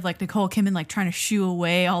scene of like Nicole Kidman like trying to shoo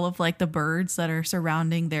away all of like the birds that are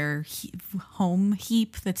surrounding their home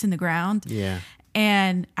heap that's in the ground. Yeah.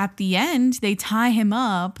 And at the end, they tie him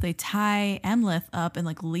up. They tie Emleth up and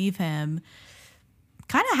like leave him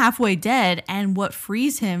kind of halfway dead. And what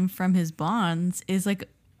frees him from his bonds is like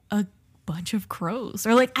a bunch of crows,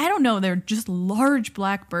 or like I don't know. They're just large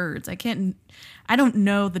black birds. I don't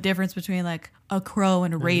know the difference between like a crow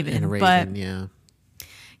and a raven. And a but yeah.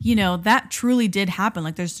 You know, that truly did happen.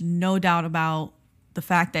 Like there's no doubt about the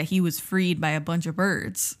fact that he was freed by a bunch of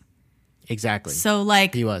birds. Exactly. So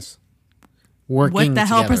like he was working what the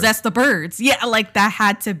hell together. possessed the birds? Yeah, like that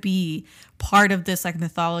had to be part of this like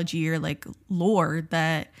mythology or like lore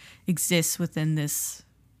that exists within this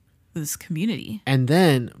community. And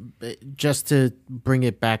then just to bring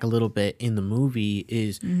it back a little bit in the movie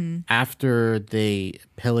is after they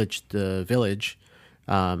pillaged the village,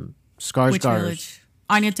 Skarsgård. Which village?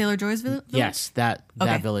 Anya Taylor-Joy's village? Yes, that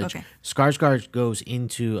village. Okay. Skarsgård goes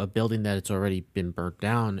into a building that it's already been burnt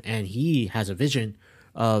down, and he has a vision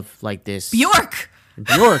of like this Bjork,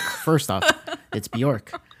 first off, it's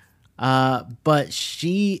Bjork. But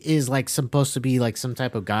she is like supposed to be like some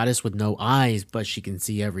type of goddess with no eyes, but she can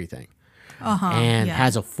see everything. And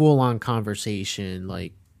has a full-on conversation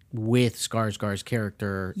like with Skarsgård's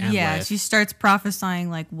character. Yeah, she starts prophesying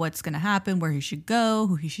like what's going to happen, where he should go,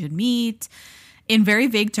 who he should meet, in very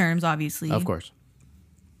vague terms, obviously. Of course.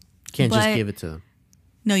 Can't just give it to them.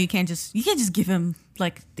 No, you can't just give him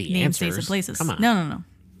like The names, dates, answers. and places. Come on. No.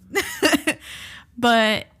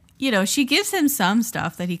 But, you know, she gives him some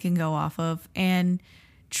stuff that he can go off of. And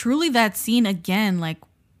truly that scene, again, like,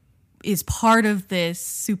 is part of this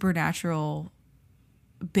supernatural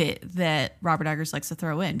bit that Robert Eggers likes to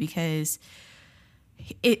throw in, because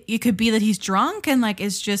it could be that he's drunk and like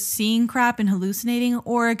is just seeing crap and hallucinating,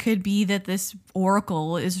 or it could be that this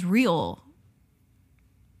oracle is real.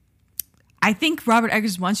 I think Robert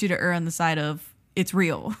Eggers wants you to err on the side of it's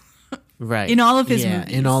real. Right. In all of his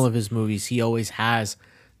movies. In all of his movies, he always has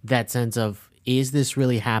that sense of, is this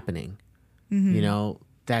really happening? You know,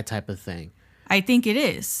 that type of thing. I think it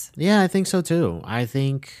is. Yeah, I think so too. I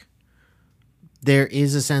think there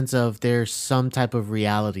is a sense of there's some type of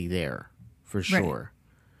reality there for sure.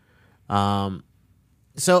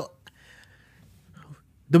 So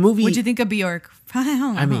the movie. What'd you think of Bjork?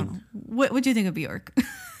 I mean, what'd you think of Bjork?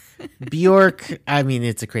 Bjork, I mean,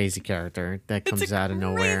 it's a crazy character that comes out of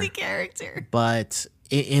nowhere. Crazy character. But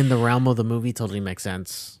in the realm of the movie, totally makes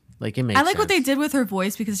sense. Like it makes I like what they sense. did with her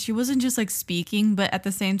voice, because she wasn't just like speaking, but at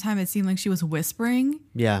the same time, it seemed like she was whispering.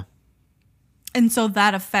 Yeah. And so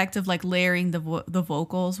that effect of like layering the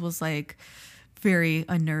vocals was like very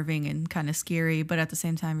unnerving and kind of scary. But at the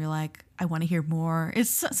same time, you're like, I want to hear more.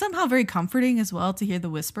 It's somehow very comforting as well to hear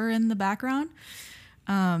the whisper in the background.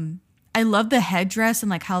 I love the headdress and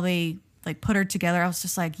like how they like put her together. I was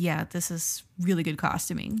just like, yeah, this is really good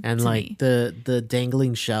costuming. And to like me. the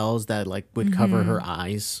dangling shells that like would cover her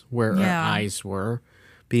eyes where her eyes were,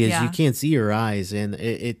 because you can't see her eyes, and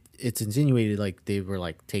it's insinuated like they were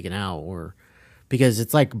like taken out, or because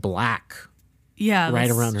it's like black. Yeah, Right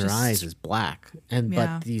that's around her just- eyes is black, and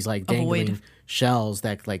Yeah. but these like A void. dangling shells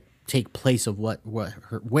that like take place of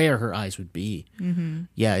where her eyes would be.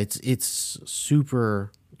 Yeah, it's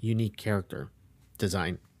super unique character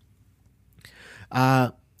design.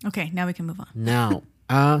 Okay, now we can move on. Now,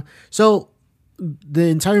 so the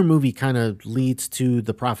entire movie kind of leads to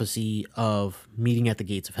the prophecy of meeting at the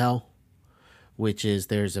gates of hell, which is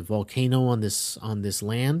there's a volcano on this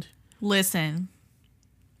land. Listen,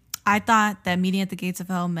 I thought that meeting at the gates of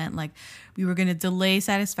hell meant like we were going to delay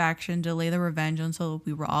satisfaction, delay the revenge until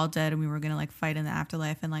we were all dead, and we were going to like fight in the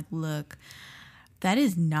afterlife. And like, look, that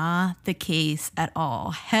is not the case at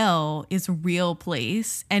all. Hell is a real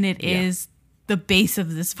place, and it is the base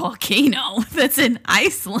of this volcano that's in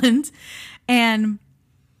Iceland. And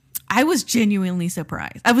I was genuinely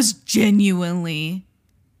surprised. I was genuinely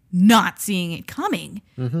not seeing it coming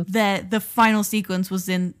that the final sequence was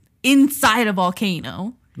inside a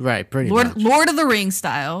volcano. Right, pretty much. Lord of the Rings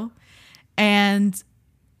style. And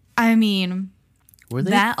I mean, Were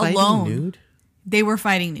they that fighting alone, nude? they were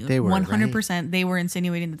fighting nude. They were, 100%. They were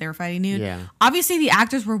insinuating that they were fighting nude. Yeah. Obviously, the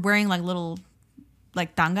actors were wearing like little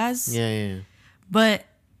like tangas, Yeah. but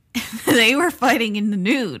they were fighting in the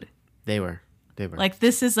nude. They were. Like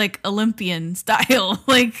this is like Olympian style,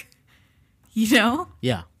 like, you know,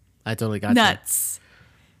 Yeah, I totally got nuts.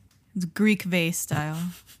 It's Greek vase style.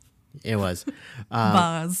 that. It was.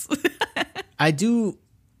 Vase. I do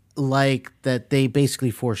like that they basically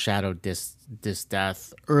foreshadowed this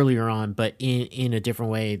death earlier on, but in a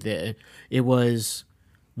different way. That it was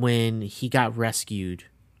when he got rescued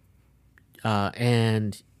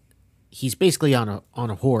and he's basically on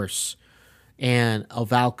a horse, and a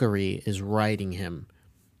Valkyrie is riding him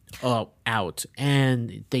out,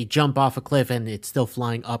 and they jump off a cliff, and it's still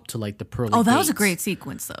flying up to like the pearly Oh, that was a gates. great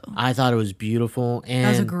sequence, though. I thought it was beautiful, and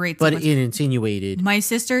was a great but sequence. it insinuated My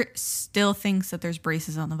sister still thinks that there's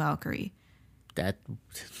braces on the Valkyrie. that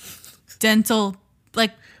Dental,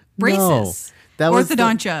 like, braces. that was the-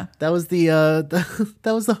 Orthodontia. that was the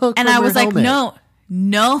that was the hook. And from I her was like, helmet.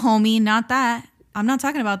 no, homie, not that. I'm not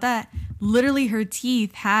talking about that. Literally, her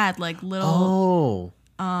teeth had like little,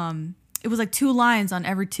 it was like 2 lines on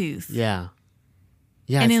every tooth. Yeah,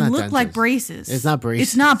 And it's it not looked like dentist. braces. It's not braces.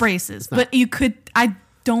 It's not braces. But you could, I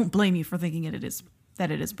don't blame you for thinking it is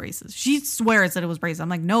braces. She swears that it was braces. I'm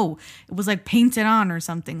like, no, it was like painted on or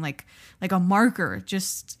something, like a marker,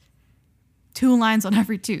 just 2 lines on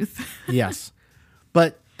every tooth. Yes,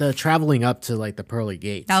 but the traveling up to like the pearly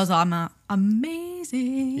gates. That was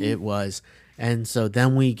amazing. It was. And so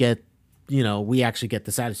then we get, we actually get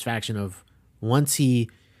the satisfaction of once he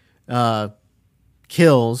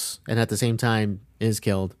kills and at the same time is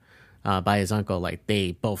killed by his uncle, like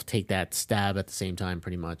they both take that stab at the same time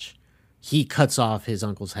pretty much. He cuts off his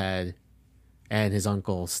uncle's head and his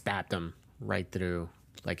uncle stabbed him right through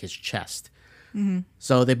like his chest. Mm-hmm.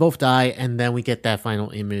 So they both die, and then we get that final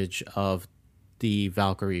image of the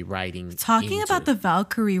Valkyrie riding. Talking about the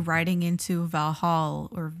Valkyrie riding into Valhalla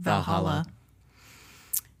or Valhalla.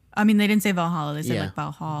 I mean, they didn't say Valhalla. They said like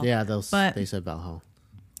Valhalla. Yeah, But they said Valhalla.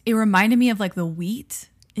 it reminded me of like the wheat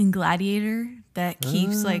in Gladiator that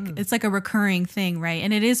keeps like, it's like a recurring thing, right?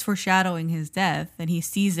 And it is foreshadowing his death, and he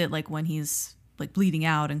sees it like when he's like bleeding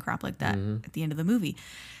out and crap like that at the end of the movie.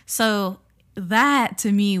 So that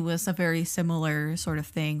to me was a very similar sort of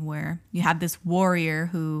thing where you have this warrior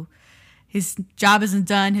who his job isn't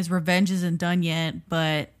done, his revenge isn't done yet,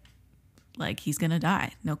 but like he's gonna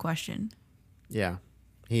die, no question. Yeah,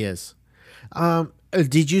 he is.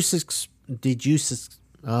 Did you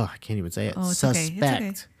I can't even say it. Oh, it's okay. It's Suspect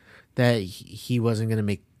okay. that he wasn't going to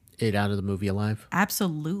make it out of the movie alive?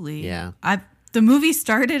 Absolutely. Yeah. The movie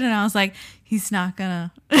started and I was like, he's not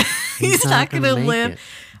gonna he's not gonna make live. it.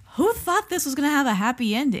 Who thought this was gonna have a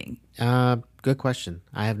happy ending? Good question.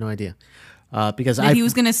 I have no idea. Because That he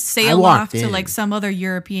was gonna sail walked off to in. like some other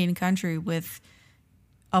European country with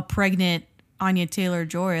a pregnant Anya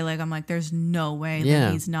Taylor-Joy. Like I'm like, there's no way Yeah.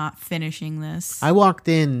 that he's not finishing this. I walked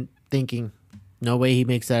in thinking, no way he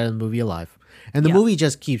makes it out of the movie alive. And the Yeah. movie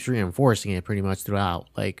just keeps reinforcing it pretty much throughout.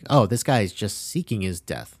 Like, oh, this guy is just seeking his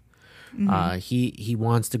death. Mm-hmm. He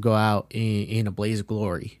wants to go out in a blaze of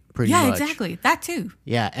glory. Pretty yeah, much. exactly. That too.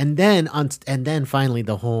 Yeah, and then finally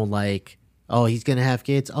the whole like, oh, he's gonna have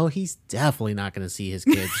kids. Oh, he's definitely not gonna see his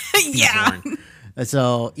kids. be Yeah. born.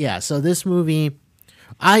 So this movie,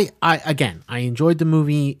 I enjoyed the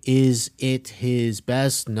movie. Is it his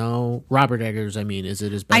best? No. Robert Eggers. I mean, is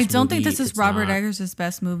it his best? I don't think movie? this is It's Robert not. Eggers'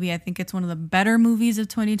 best movie. I think it's one of the better movies of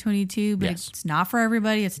 2022, but Yes. it's not for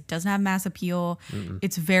everybody. It doesn't have mass appeal.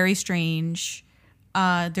 It's very strange.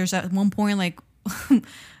 There's at one point like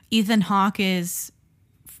Ethan Hawke is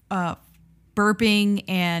burping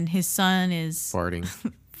and his son is Farting.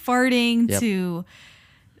 farting Yep. to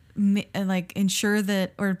like ensure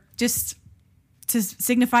that, or just to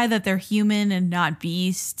signify that they're human and not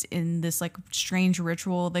beast in this like strange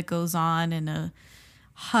ritual that goes on in a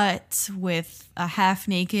hut with a half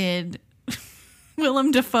naked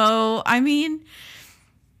Willem Dafoe. I mean,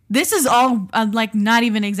 this is all like not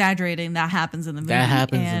even exaggerating. That happens in the movie. That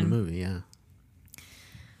happens in And the movie. Yeah.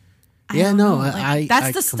 I Yeah, don't no, know, like, I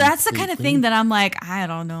that's the kind of completely- thing that I'm like, I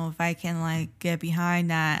don't know if I can like get behind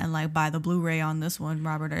that and like buy the Blu-ray on this one,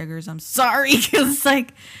 Robert Eggers. I'm sorry, because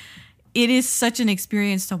like it is such an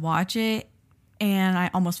experience to watch it, and I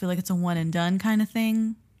almost feel like it's a one and done kind of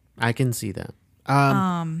thing. I can see that.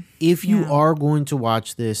 If you yeah. are going to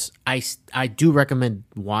watch this, I do recommend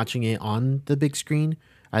watching it on the big screen.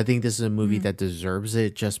 I think this is a movie Mm. that deserves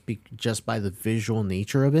it just by the visual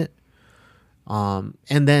nature of it. And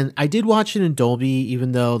then I did watch it in Dolby,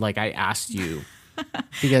 even though like I asked you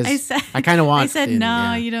because I kind of watched. I said it, no,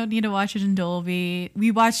 yeah. you don't need to watch it in Dolby.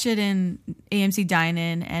 We watched it in AMC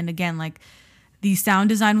Dine-In, and again, like the sound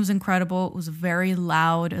design was incredible. It was very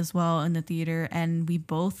loud as well in the theater, and we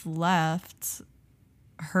both left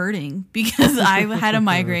hurting because I had a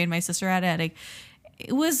migraine. My sister had a headache.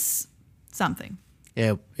 It was something.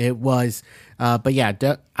 It was, but yeah,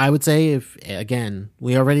 I would say if again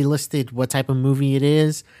we already listed what type of movie it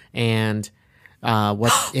is and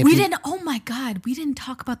what if We you- didn't. Oh my god, we didn't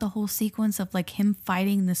talk about the whole sequence of like him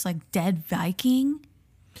fighting this like dead Viking,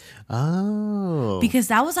 Oh, because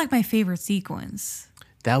that was like my favorite sequence.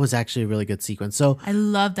 That was actually a really good sequence. So I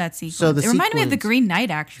love that sequence. So the it reminded me of the sequence- Green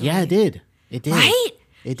Knight, actually. yeah, it did. It did. Right?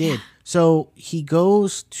 It did. So he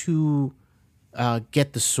goes to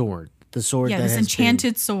get the sword. The sword Yeah, that this has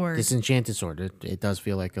enchanted been, sword. This enchanted sword. It does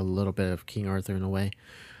feel like a little bit of King Arthur in a way.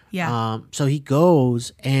 Yeah. So he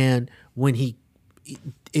goes, and when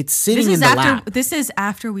it's sitting in the lap. This is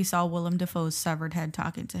after we saw Willem Dafoe's severed head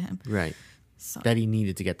talking to him. Right. So. That he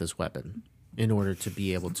needed to get this weapon in order to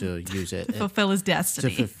be able to use it. Fulfill his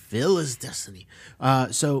destiny. To fulfill his destiny.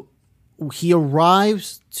 So he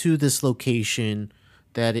arrives to this location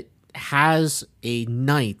that it has a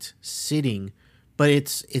knight sitting, but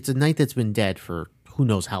it's a knight that's been dead for who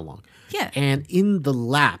knows how long. Yeah. And in the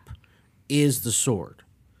lap is the sword.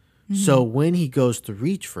 Mm-hmm. So when he goes to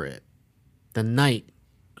reach for it, the knight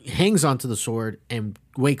hangs onto the sword and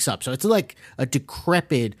wakes up. So it's like a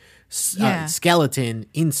decrepit skeleton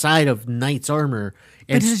inside of knight's armor.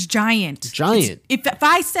 But it's giant. Giant. If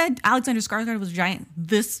I said Alexander Skarsgård was giant,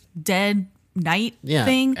 this dead knight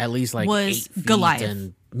thing at least like was 8 feet Goliath.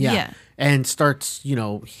 And, and starts,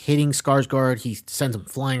 hitting Skarsgård. He sends him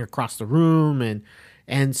flying across the room.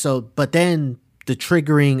 And so, but then the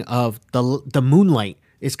triggering of the moonlight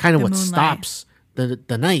is kind of what stops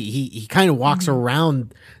the knight. He kind of walks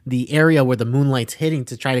around the area where the moonlight's hitting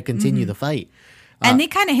to try to continue the fight. And they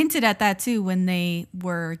kind of hinted at that too when they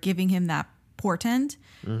were giving him that portent.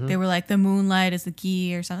 They were like, the moonlight is the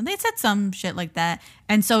key or something. They said some shit like that.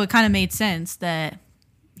 And so it kind of made sense that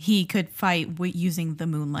he could fight using the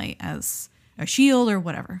moonlight as a shield or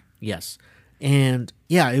whatever. Yes. And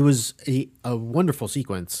yeah, it was a wonderful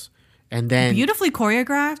sequence. And then beautifully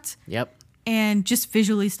choreographed. Yep. And just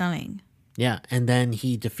visually stunning. Yeah. And then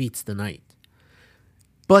he defeats the knight.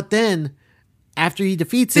 But then after he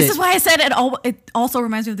defeats this is why I said it also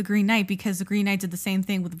reminds me of the Green Knight, because the Green Knight did the same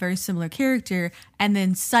thing with a very similar character, and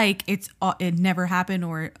then psych, it never happened,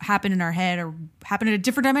 or happened in our head, or happened in a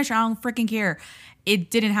different dimension. I don't freaking care. It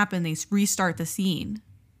didn't happen. They restart the scene,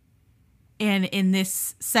 and in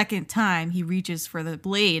this second time, he reaches for the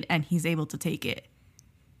blade and he's able to take it.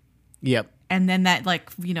 Yep. And then that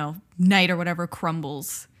knight or whatever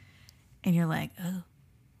crumbles, and you're like, oh.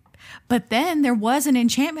 But then there was an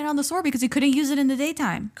enchantment on the sword because he couldn't use it in the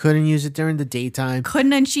daytime. Couldn't use it during the daytime.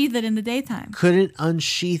 Couldn't unsheath it in the daytime. Couldn't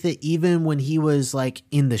unsheath it even when he was like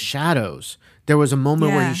in the shadows. There was a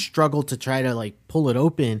moment where he struggled to try to like pull it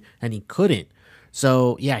open and he couldn't.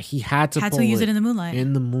 So yeah, he had to use it in the moonlight.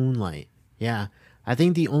 In the moonlight. Yeah. I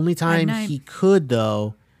think the only time he could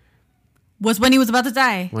though was when he was about to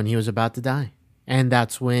die. When he was about to die. And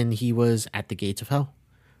that's when he was at the gates of hell.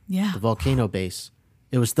 Yeah. The volcano base.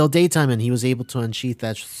 It was still daytime, and he was able to unsheath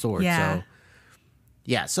that sword.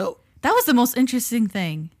 Yeah. So that was the most interesting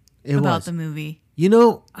thing about the movie.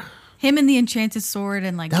 Him and the enchanted sword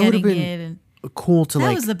and like getting it, and cool to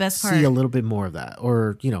that was the best part. See a little bit more of that,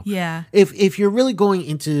 or yeah. If you're really going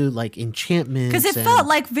into like enchantment, because it felt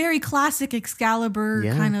like very classic Excalibur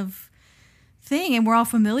kind of thing, and we're all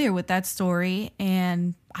familiar with that story,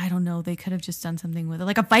 and I don't know, they could have just done something with it,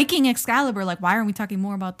 like a Viking Excalibur. Like, why aren't we talking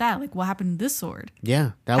more about that? Like, what happened to this sword?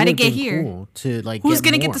 Yeah, that would have get been here? Cool to like. Who's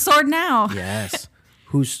gonna get the sword now? Yes,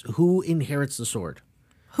 who inherits the sword?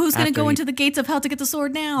 Who's gonna go into the gates of hell to get the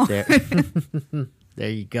sword now? There, there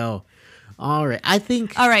you go. All right, I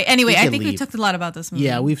think. All right. Anyway, I think we talked a lot about this movie.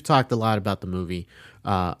 Yeah, we've talked a lot about the movie.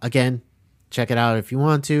 Again, check it out if you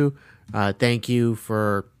want to. Thank you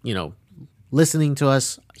for listening to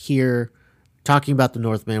us here talking about the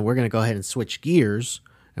Northman. We're going to go ahead and switch gears,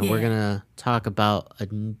 and we're going to talk about a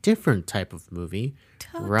different type of movie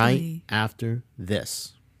right after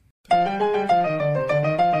this.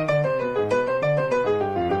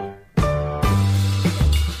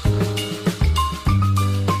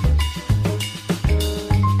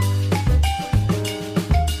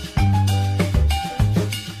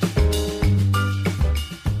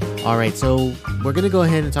 All right, so we're going to go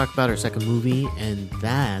ahead and talk about our second movie, and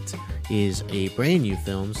that is a brand new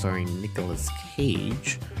film starring Nicolas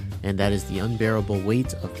Cage, and that is The Unbearable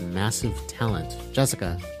Weight of Massive Talent.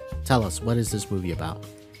 Jessica, tell us, what is this movie about?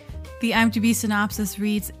 The IMDb synopsis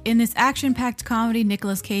reads, in this action-packed comedy,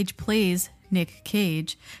 Nicolas Cage plays Nick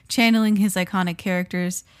Cage, channeling his iconic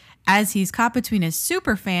characters as he's caught between a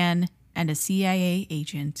superfan and a CIA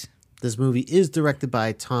agent. This movie is directed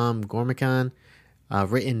by Tom Gormican,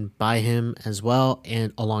 written by him as well,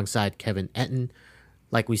 and alongside Kevin Etten.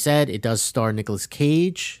 Like we said, it does star Nicolas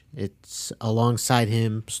Cage. It's alongside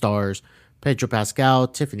him stars Pedro Pascal,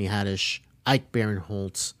 Tiffany Haddish, Ike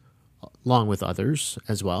Barinholtz, along with others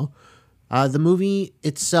as well. The movie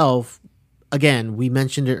itself again, we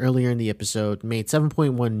mentioned it earlier in the episode, made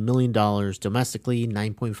 $7.1 million domestically,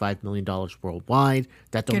 $9.5 million worldwide.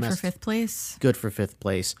 That Good for fifth place. Good for fifth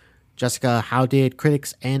place. Jessica, how did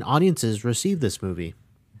critics and audiences receive this movie?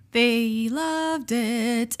 They loved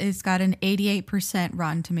it. It's got an 88%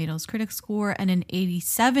 Rotten Tomatoes critic score and an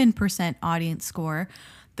 87% audience score.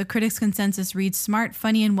 The critics' consensus reads, smart,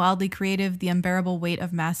 funny, and wildly creative. The unbearable weight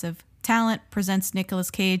of massive talent presents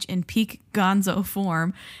Nicolas Cage in peak gonzo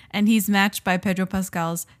form, and he's matched by Pedro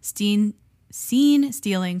Pascal's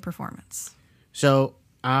scene-stealing performance. So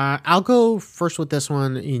I'll go first with this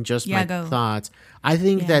one in just my thoughts. I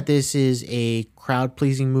think that this is a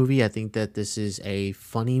crowd-pleasing movie. I think that this is a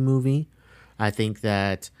funny movie. I think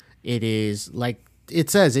that it is, like it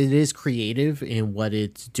says, it is creative in what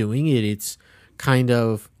it's doing. It's kind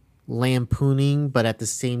of lampooning, but at the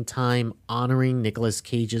same time honoring Nicolas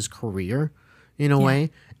Cage's career in a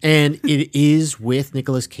way. And it is with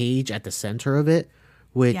Nicolas Cage at the center of it,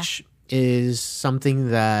 which is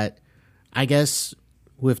something that I guess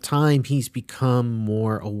with time he's become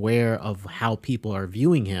more aware of how people are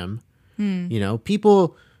viewing him. You know,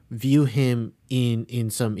 people view him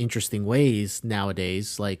in some interesting ways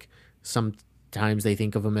nowadays. Like sometimes they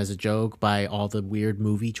think of him as a joke by all the weird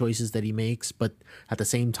movie choices that he makes, but at the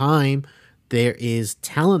same time, there is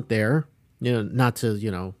talent there. You know, not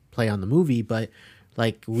to play on the movie, but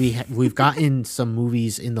like we've gotten some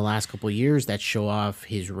movies in the last couple of years that show off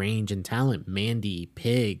his range and talent. Mandy,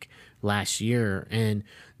 Pig, last year, and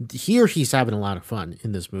here he's having a lot of fun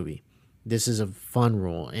in this movie. This is a fun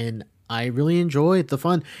role, and I really enjoyed the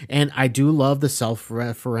fun, and I do love the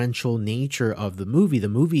self-referential nature of the movie. The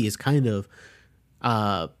movie is kind of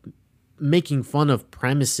making fun of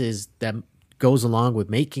premises that goes along with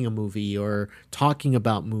making a movie or talking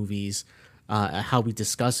about movies, how we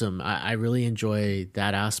discuss them. I really enjoy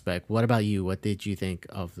that aspect. What about you? What did you think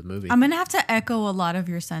of the movie? I'm going to have to echo a lot of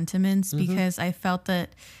your sentiments because I felt that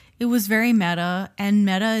it was very meta, and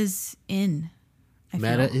meta is in.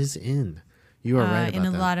 Meta is in. You are right about in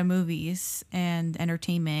a that. lot of movies and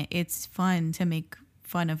entertainment. It's fun to make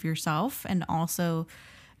fun of yourself and also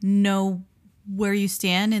know where you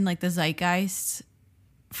stand in like the zeitgeist.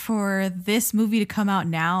 For this movie to come out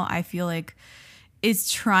now, I feel like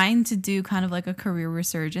it's trying to do kind of like a career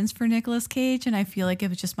resurgence for Nicolas Cage, and I feel like it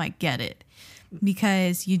just might get it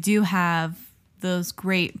because you do have those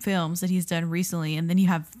great films that he's done recently, and then you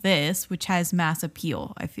have this, which has mass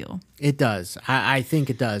appeal, I feel. It does. I think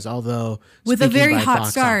it does, although with a very hot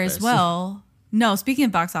star as well. No, speaking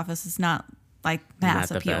of box office, it's not like mass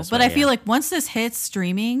appeal. But I feel like once this hits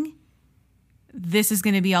streaming, this is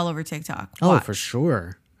going to be all over TikTok. Watch. Oh, for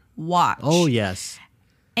sure. Watch. Oh, yes.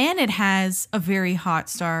 And it has a very hot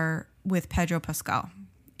star with Pedro Pascal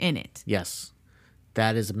in it. Yes.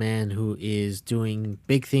 That is a man who is doing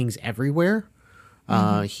big things everywhere.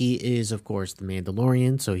 He is, of course, the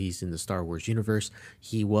Mandalorian, so he's in the Star Wars universe.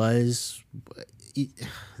 He was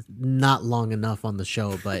not long enough on the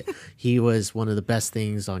show, but he was one of the best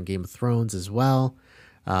things on Game of Thrones as well.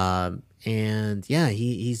 And yeah,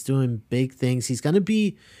 he's doing big things. He's going to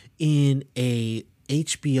be in a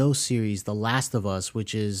HBO series, The Last of Us,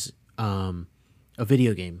 which is a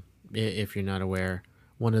video game, if you're not aware.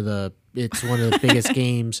 It's one of the biggest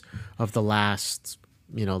games of the last,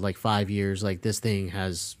 like 5 years. Like this thing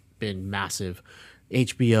has been massive.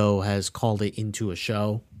 HBO has called it into a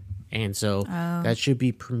show. And so that should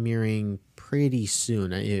be premiering pretty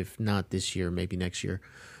soon, if not this year, maybe next year.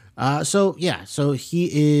 So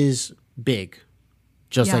he is big,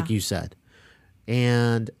 just like you said.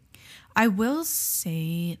 And I will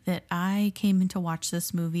say that I came in to watch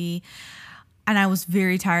this movie and I was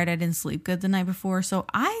very tired. I didn't sleep good the night before. So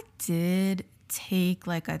I did take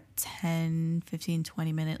like a 10, 15,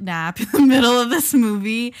 20 minute nap in the middle of this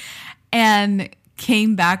movie and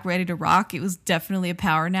came back ready to rock. It was definitely a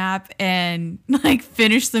power nap and like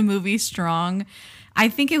finished the movie strong. I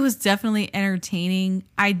think it was definitely entertaining.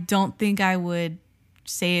 I don't think I would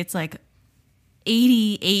say it's like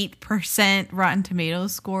 88% Rotten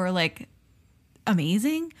Tomatoes score, like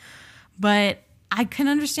amazing, but I can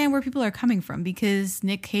understand where people are coming from because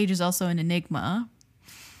Nick Cage is also an enigma.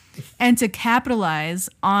 And to capitalize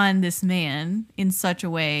on this man in such a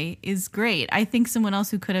way is great. I think someone else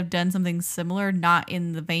who could have done something similar, not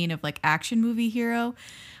in the vein of like action movie hero,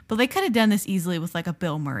 but they could have done this easily with like a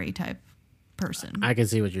Bill Murray type person. I can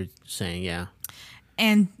see what you're saying, yeah.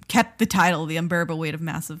 And kept the title, The Unbearable Weight of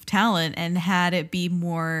Massive Talent, and had it be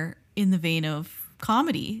more in the vein of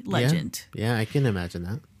comedy legend. Yeah, I can imagine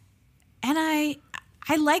that. And I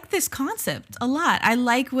like this concept a lot. I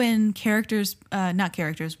like when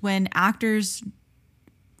when actors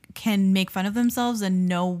can make fun of themselves and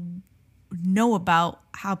know know about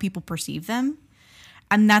how people perceive them.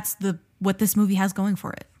 And that's what this movie has going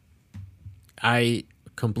for it. I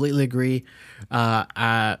completely agree.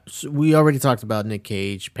 So we already talked about Nick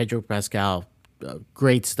Cage, Pedro Pascal,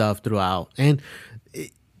 great stuff throughout. And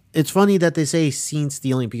it's funny that they say scene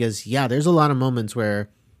stealing because, yeah, there's a lot of moments where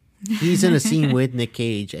he's in a scene with Nick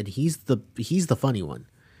Cage and he's the funny one.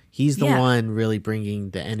 He's the one really bringing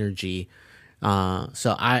the energy.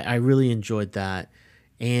 So I really enjoyed that.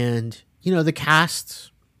 And, the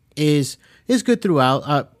cast is good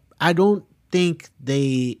throughout. I don't think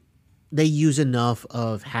they use enough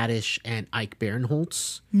of Haddish and Ike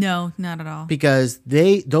Barinholtz. No, not at all. Because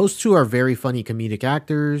those two are very funny comedic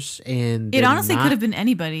actors, and it honestly could have been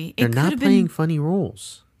anybody. They're not playing funny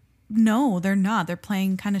roles. No, they're not. They're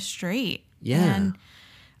playing kind of straight. Yeah. And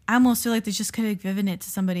I almost feel like they just could have given it to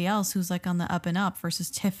somebody else who's like on the up and up versus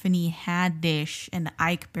Tiffany Haddish and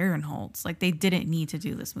Ike Barinholtz. Like they didn't need to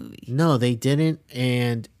do this movie. No, they didn't.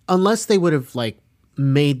 And unless they would have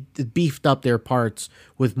beefed up their parts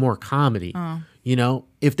with more comedy,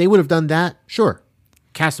 if they would have done that, sure,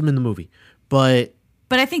 cast them in the movie. But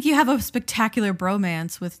I think you have a spectacular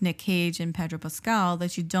bromance with Nick Cage and Pedro Pascal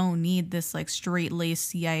that you don't need this like straight-laced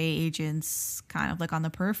CIA agents kind of like on the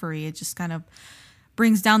periphery. It just kind of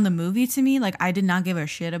brings down the movie to me. Like I did not give a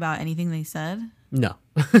shit about anything they said. No.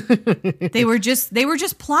 they were just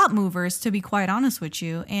plot movers, to be quite honest with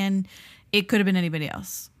you, and it could have been anybody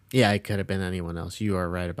else. Yeah, it could have been anyone else. You are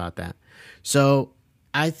right about that. So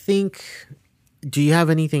I think, do you have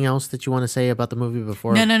anything else that you want to say about the movie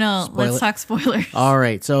before? No. Let's talk spoilers. All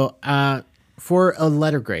right. So for a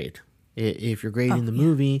letter grade, if you're grading the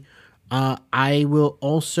movie, I will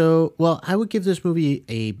also, I would give this movie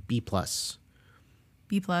a B+.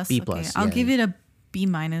 B+? Okay. I'll give it a B-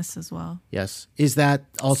 as well. Yes. Is that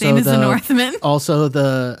also same as the Northman? Also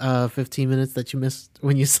the 15 minutes that you missed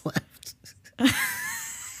when you slept?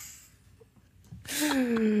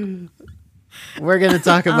 We're going to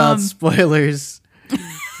talk about spoilers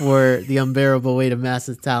for The Unbearable Weight of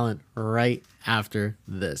Massive Talent right after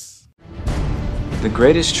this. The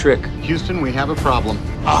greatest trick Houston, we have a problem.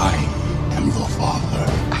 I am the father.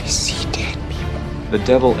 I see dead people. the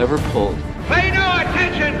devil ever pulled Pay no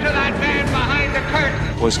attention to that man behind the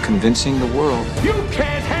curtain. was convincing the world You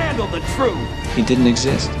can't handle the truth. he didn't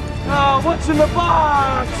exist. Oh, what's in the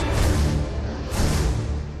box?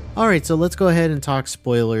 All right, so let's go ahead and talk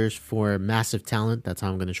spoilers for Massive Talent. That's how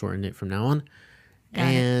I'm going to shorten it from now on.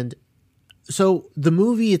 And so the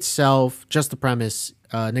movie itself, just the premise,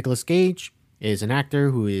 Nicolas Cage is an actor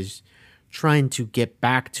who is trying to get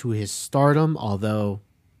back to his stardom, although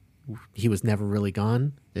he was never really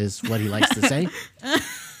gone, is what he likes to say.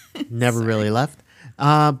 Never really left.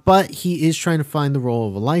 But he is trying to find the role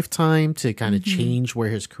of a lifetime to kind of change where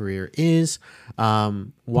his career is.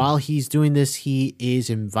 While he's doing this, he is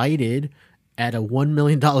invited at a $1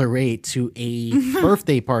 million rate to a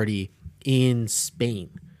birthday party in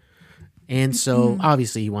Spain. And so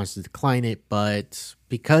obviously he wants to decline it, but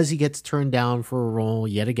because he gets turned down for a role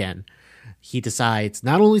yet again, he decides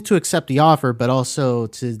not only to accept the offer, but also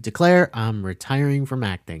to declare, I'm retiring from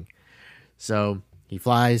acting. So he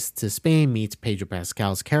flies to Spain, meets Pedro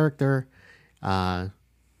Pascal's character.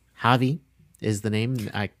 Javi is the name.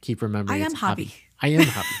 I keep remembering. I am Javi. I am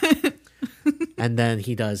Javi. And then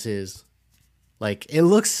he does his, it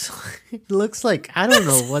looks like, I don't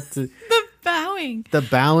know what to. Bowing. The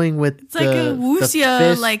bowing with it's like a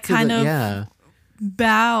wuxia, kind of yeah.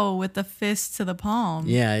 bow with the fist to the palm.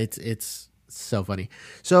 Yeah, it's so funny.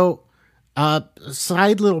 So,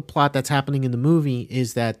 side little plot that's happening in the movie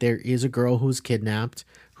is that there is a girl who's kidnapped,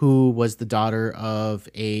 who was the daughter of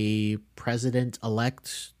a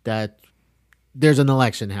president-elect. That there's an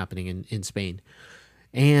election happening in Spain,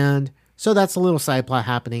 and so that's a little side plot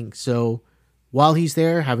happening. So while he's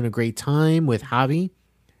there having a great time with Javi,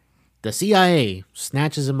 the CIA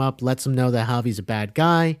snatches him up, lets him know that Javi's a bad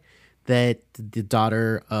guy, that the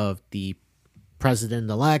daughter of the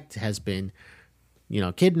president-elect has been,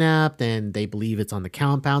 kidnapped, and they believe it's on the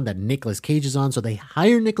compound that Nicolas Cage is on, so they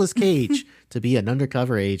hire Nicolas Cage to be an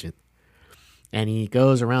undercover agent. And he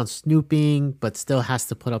goes around snooping, but still has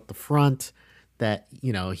to put up the front that,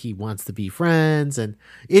 he wants to be friends, and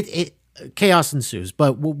it chaos ensues,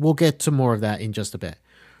 but we'll get to more of that in just a bit.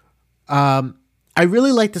 I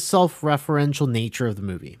really like the self-referential nature of the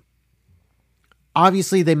movie.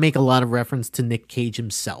 Obviously, they make a lot of reference to Nick Cage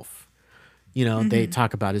himself. They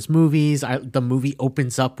talk about his movies. The movie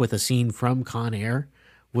opens up with a scene from Con Air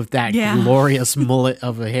with that glorious mullet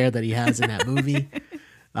of a hair that he has in that movie.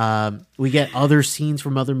 We get other scenes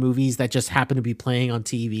from other movies that just happen to be playing on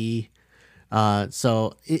TV.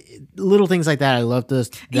 Little things like that. I love this.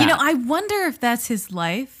 You know, I wonder if that's his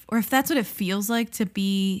life or if that's what it feels like to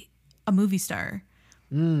be a movie star.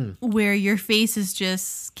 Where your face is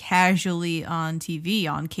just casually on TV,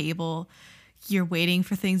 on cable. You're waiting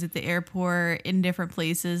for things at the airport, in different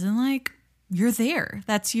places, and like you're there.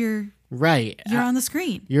 That's your right. You're on the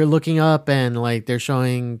screen. You're looking up and like they're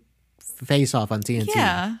showing Face Off on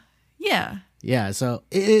TNT. Yeah. So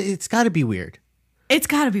it's got to be weird. It's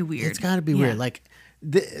got to be weird. It's got to be weird. Like,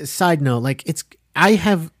 side note, like I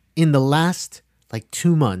have in the last like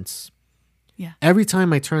 2 months. Yeah. Every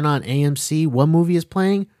time I turn on AMC, what movie is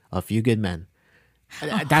playing? A Few Good Men.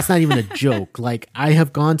 That's not even a joke. Like, I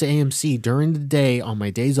have gone to AMC during the day on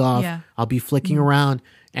my days off. Yeah. I'll be flicking around,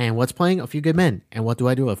 and what's playing? A Few Good Men. And what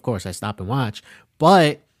do? Of course, I stop and watch.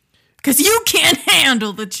 But because you can't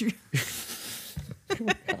handle the truth.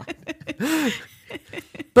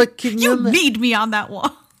 But can you need me on that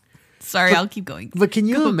wall. Sorry, I'll keep going. But can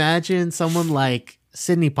you imagine someone like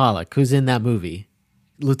Sidney Pollack, who's in that movie,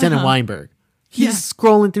 Lieutenant Weinberg? He's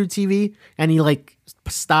scrolling through TV and he like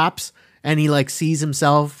stops and he like sees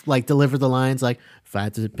himself like deliver the lines like, if I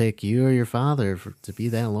had to pick you or your father to be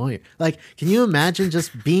that lawyer. Like, can you imagine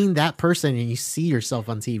just being that person and you see yourself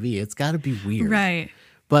on TV? It's got to be weird. Right.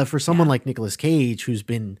 But for someone like Nicolas Cage, who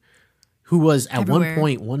was at Everywhere. one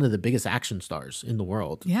point one of the biggest action stars in the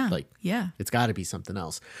world. Yeah. Like, yeah. it's got to be something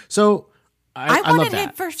else. So I wanted love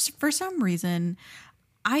him that. for some reason.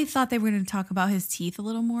 I thought they were going to talk about his teeth a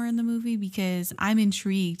little more in the movie because I'm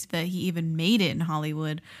intrigued that he even made it in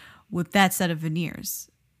Hollywood with that set of veneers.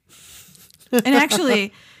 And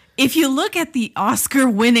actually, if you look at the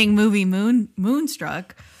Oscar-winning movie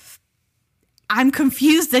Moonstruck, I'm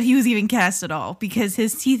confused that he was even cast at all because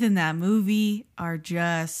his teeth in that movie are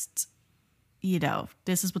just,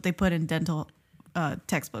 this is what they put in dental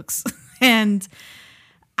textbooks. And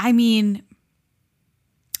I mean,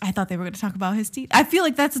 I thought they were going to talk about his teeth. I feel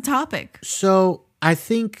like that's a topic. So I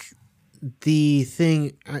think the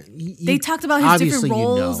thing they talked about his different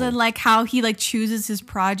roles and like how he like chooses his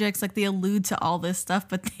projects. Like they allude to all this stuff,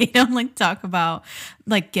 but they don't like talk about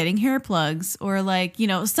like getting hair plugs or like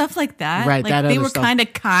stuff like that. Right, like that they other were stuff. kind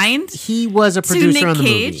of kind. He was a to producer Nick on the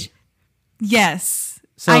Cage. movie. Yes.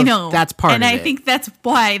 So I know. that's part and of I it. think that's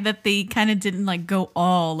why that they kind of didn't like go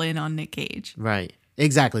all in on Nick Cage. Right.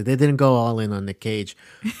 Exactly. They didn't go all in on Nick Cage.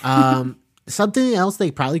 Something else they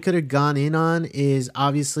probably could have gone in on is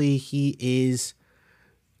obviously he is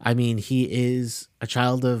a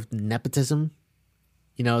child of nepotism.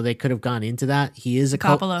 They could have gone into that. He is a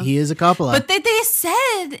Coppola. He is a Coppola. But they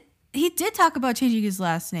said he did talk about changing his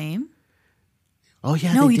last name. Oh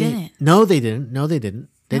yeah, No, they he did. didn't. No, they didn't.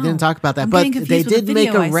 They No. didn't talk about that. I'm But getting they confused with did the make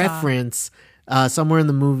video a I saw. reference somewhere in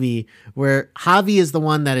the movie where Javi is the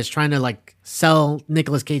one that is trying to like sell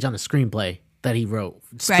Nicolas Cage on a screenplay that he wrote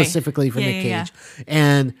specifically for Nick Cage.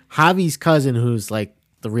 And Javi's cousin, who's like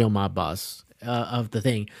the real mob boss of the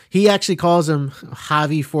thing, he actually calls him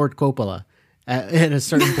Javi Ford Coppola at a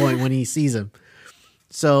certain point when he sees him.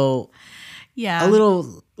 So Yeah. a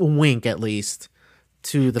little wink at least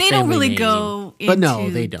to the they family don't really name. go into, But no,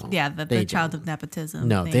 they don't. Yeah, the They child don't. of nepotism.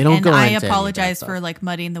 No, thing. they don't and go I into any of that apologize stuff. for like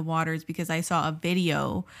muddying the waters because I saw a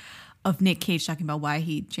video of Nick Cage talking about why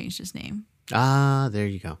he changed his name. Ah, there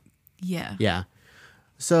you go. Yeah. Yeah.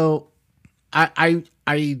 So I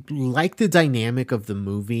like the dynamic of the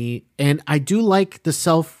movie, and I do like the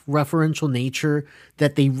self-referential nature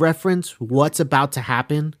that they reference what's about to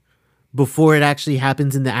happen before it actually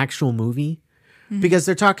happens in the actual movie. Because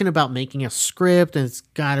they're talking about making a script and it's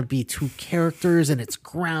got to be 2 characters and it's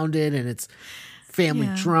grounded and it's family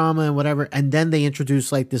drama and whatever. And then they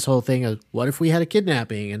introduce like this whole thing of what if we had a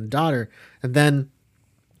kidnapping and a daughter? And then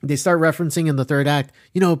they start referencing in the 3rd act,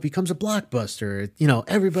 it becomes a blockbuster.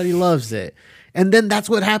 Everybody loves it. And then that's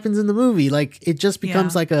what happens in the movie. Like it just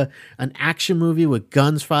becomes like an action movie with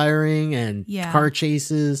guns firing and car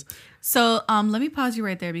chases. So let me pause you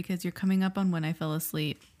right there because you're coming up on when I fell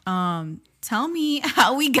asleep. Tell me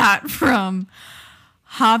how we got from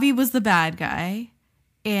Javi was the bad guy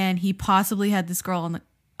and he possibly had this girl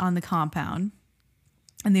on the compound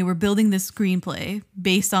and they were building this screenplay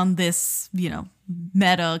based on this,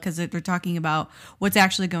 meta because they're talking about what's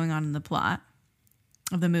actually going on in the plot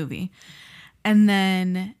of the movie. And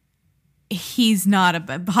then Javi's not a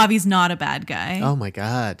bad guy. Oh my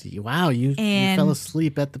God. Wow. You fell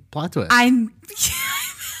asleep at the plot twist. I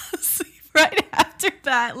fell asleep right after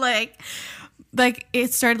that. Like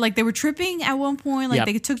it started like they were tripping at one point, like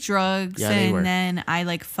they took drugs, they were. and then I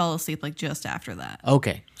like fell asleep like just after that.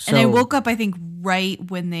 Okay. So, And I woke up I think right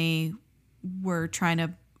when they were trying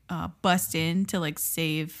to bust in to like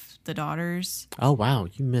save the daughters. Oh wow,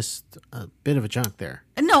 you missed a bit of a chunk there.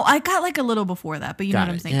 No, I got like a little before that, but you know Got what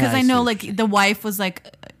I'm it. saying? Yeah, Because I I see know what like you're saying. the wife was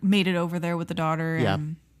like made it over there with the daughter, Yeah.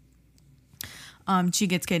 and she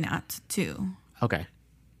gets kidnapped too. Okay,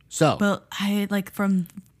 so But I like from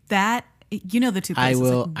that, you know, the two I places.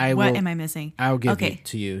 will. Like, I what will. am I missing? I'll give Okay. it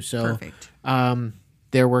to you. So Perfect.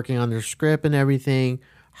 they're working on their script and everything.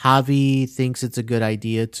 Javi thinks it's a good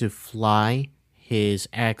idea to fly his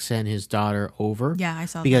ex and his daughter over. Yeah, I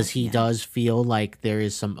saw because that, he yeah. does feel like there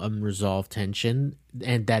is some unresolved tension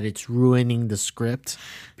and that it's ruining the script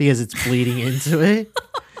because it's bleeding into it.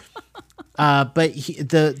 But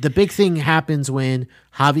the big thing happens when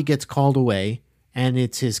Javi gets called away, and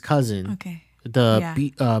it's his cousin, Okay.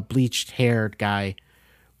 the Yeah. bleached haired guy.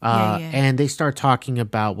 Yeah. And they start talking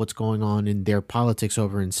about what's going on in their politics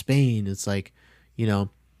over in Spain. It's like, you know,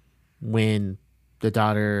 when the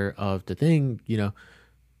daughter of the thing, you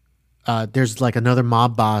know, there's like another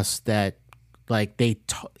mob boss that like they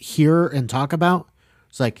hear and talk about.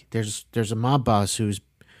 It's like there's a mob boss who's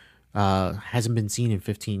hasn't been seen in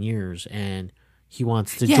 15 years, and he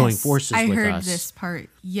wants to join forces I with heard us. this part.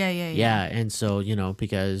 Yeah. Yeah, and so, you know,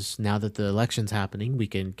 because now that the election's happening, we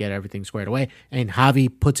can get everything squared away. And Javi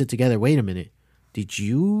puts it together. Wait a minute. Did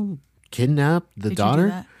you kidnap the Did you do daughter?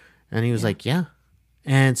 that? And he was like, yeah.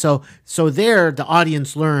 And so there the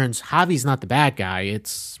audience learns Javi's not the bad guy.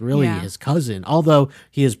 It's really Yeah. his cousin, although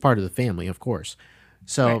he is part of the family, of course.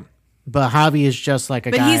 So, Right. but Javi is just like a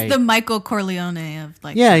But guy. he's the Michael Corleone of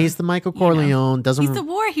like. Yeah, he's the Michael Corleone. Doesn't He's the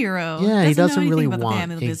war hero. Yeah, he know doesn't really anything about the want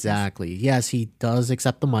family business. exactly. Yes, he does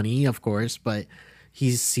accept the money, of course, but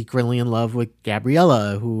he's secretly in love with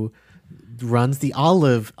Gabriella, who runs the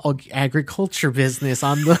olive agriculture business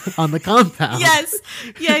on the compound. Yes.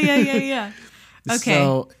 Yeah. Okay.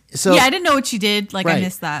 So yeah, I didn't know what she did. Like I Right.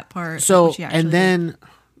 missed that part. So what she actually and then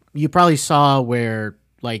you probably saw where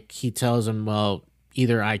like he tells him, well,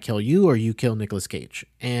 either I kill you or you kill Nicolas Cage.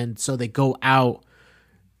 And so they go out.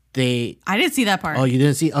 did. I didn't see that part. Oh, you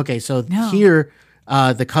didn't see? Okay, so No. here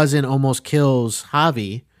the cousin almost kills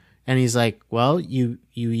Javi, and he's like, well, you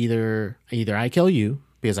either I kill you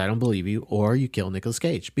because I don't believe you, or you kill Nicolas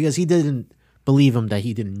Cage, because he didn't believe him, that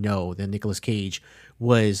he didn't know that Nicolas Cage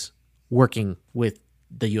was working with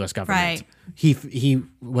the U.S. government. Right. He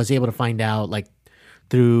was able to find out like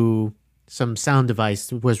through some sound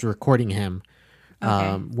device was recording him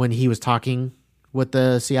when he was talking with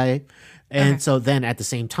the CIA. And so then at the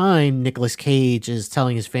same time, Nicolas Cage is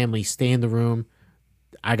telling his family, stay in the room.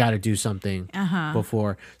 I got to do something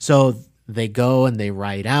before. So they go and they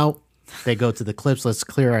write out. They go to the clips. Let's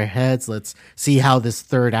clear our heads. Let's see how this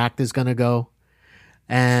third act is going to go.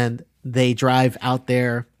 And they drive out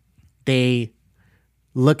there. They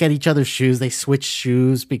look at each other's shoes. They switch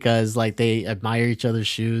shoes because like they admire each other's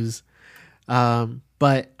shoes.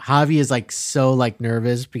 But Javi is like so like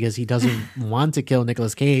nervous because he doesn't want to kill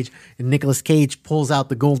Nicolas Cage, and Nicolas Cage pulls out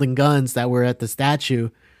the golden guns that were at the statue,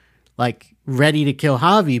 like ready to kill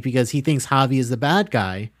Javi because he thinks Javi is the bad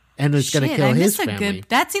guy and is going to kill I his missed family.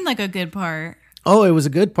 that seemed like a good part. Oh, it was a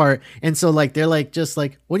good part. And so like they're like just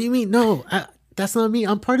like, what do you mean? No, that's not me.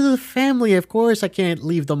 I'm part of the family. Of course, I can't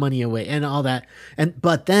leave the money away and all that.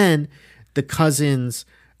 But then the cousins,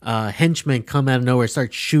 henchmen come out of nowhere,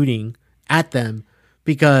 start shooting at them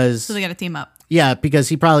because So they got to team up. yeah, because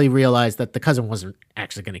he probably realized that the cousin wasn't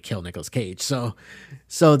actually going to kill Nicolas Cage. So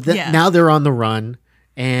Yeah. now they're on the run,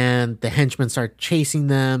 and the henchmen start chasing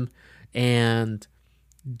them, and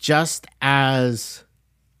just as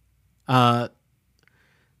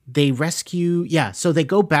they rescue, so they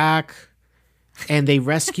go back and they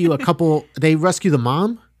rescue a couple. They rescue the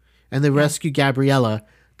mom, and they rescue Gabriella.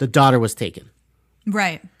 The daughter was taken.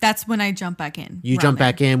 Right. That's when I jump back in. You jump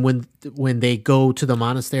back in when they go to the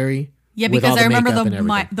monastery. Yeah, with because all I remember makeup and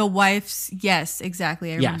everything. the wife's. Yes,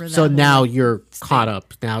 exactly. I remember that. So whole now you're caught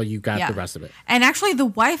up. Now you got Yeah. the rest of it. And actually, the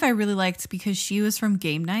wife I really liked because she was from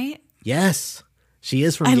Game Night. Yes, she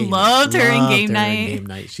is from. I Game loved Night. her in Loved Game her Night. Game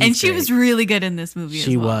Night. And She's she great. was really good in this movie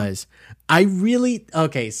She as well. was. I really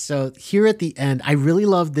okay. So here at the end, I really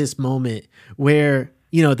love this moment where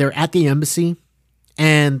they're at the embassy,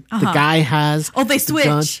 and the guy has. Oh, they the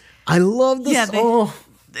gun. switch. I love this. Yeah, they-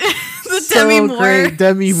 The So Demi Moore. great.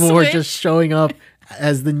 Demi Moore switch. just showing up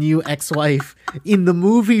as the new ex-wife in the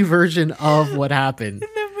movie version of what happened.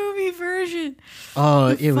 The movie version.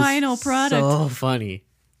 Oh, The it was final product. so funny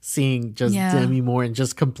seeing just Yeah. Demi Moore and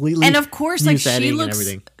just completely And of course, new like she setting and looks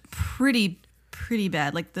everything. pretty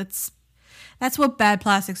bad. Like that's what bad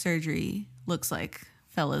plastic surgery looks like,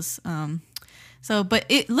 fellas. So, but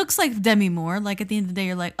it looks like Demi Moore. Like at the end of the day,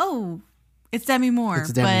 you're like, oh, it's Demi Moore.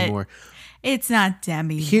 It's Demi but Moore. It's not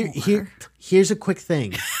Demi Moore. Here's a quick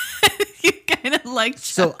thing. You kind of like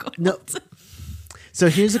chuckled. So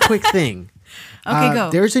here's a quick thing. Okay, go.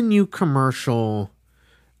 There's a new commercial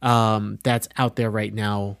that's out there right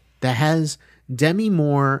now that has Demi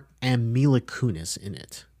Moore and Mila Kunis in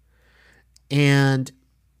it. And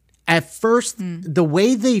at first, the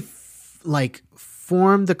way they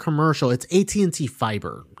form the commercial, it's AT&T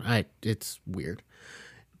Fiber. It's weird.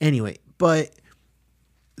 Anyway, but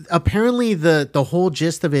apparently the whole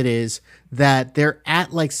gist of it is that they're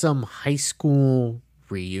at like some high school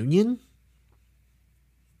reunion.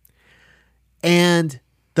 And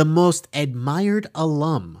the most admired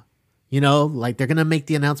alum, like they're going to make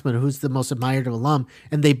the announcement of who's the most admired alum.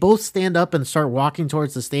 And they both stand up and start walking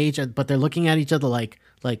towards the stage, but they're looking at each other like,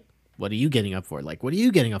 what are you getting up for? Like, what are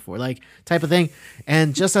you getting up for? Like, type of thing.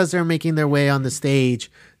 And just as they're making their way on the stage,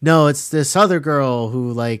 no, it's this other girl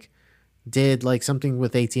who like did like something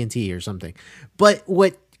with AT&T or something. But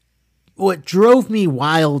what drove me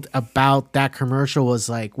wild about that commercial was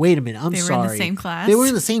like, wait a minute, They were in the same class? They were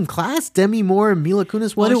in the same class? Demi Moore and Mila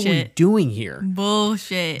Kunis? What are we Bullshit. doing here?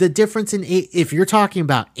 Bullshit. The difference in if you're talking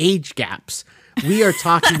about age gaps, we are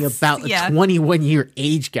talking about Yeah. a 21-year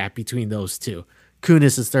age gap between those two.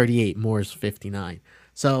 Kunis is 38, Moore is 59.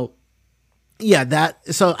 So, yeah,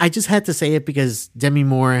 so I just had to say it because Demi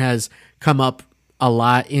Moore has come up a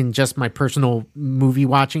lot in just my personal movie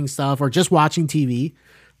watching stuff or just watching TV.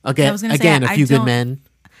 Okay, I was gonna say, again, A I Few Good don't- Men.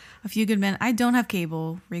 A Few Good Men. I don't have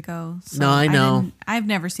cable, Rico. So No, I know. I've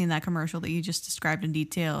never seen that commercial that you just described in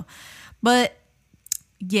detail. But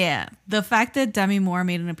yeah, the fact that Demi Moore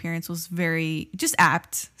made an appearance was very just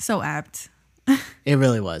apt. So apt. It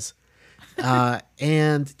really was.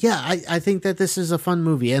 And yeah, I think that this is a fun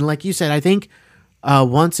movie. And like you said, I think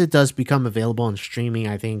once it does become available on streaming,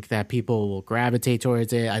 I think that people will gravitate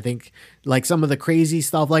towards it. I think like some of the crazy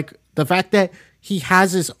stuff, like the fact that he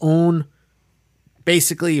has his own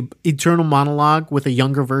basically internal monologue with a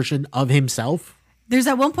younger version of himself. There's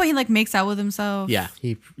at one point he like makes out with himself. Yeah,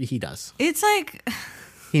 he does. It's like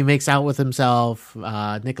He makes out with himself.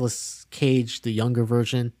 Nicolas Cage, the younger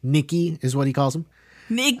version, Nicky is what he calls him.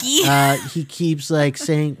 Nikki. He keeps like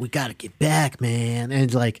saying, "We gotta get back, man,"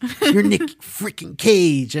 and like, "You're Nick freaking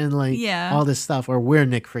Cage," and like, Yeah. all this stuff, or we're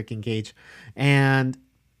Nick freaking Cage, and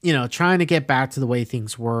trying to get back to the way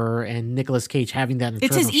things were, and Nicolas Cage having that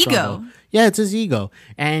internal It's his struggle. ego. Yeah, it's his ego,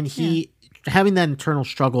 and he having that internal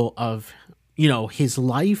struggle of his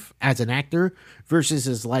life as an actor versus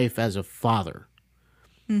his life as a father.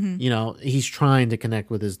 He's trying to connect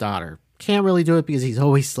with his daughter. Can't really do it because he's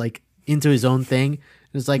always like into his own thing.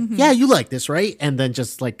 It's like, yeah, you like this, right? And then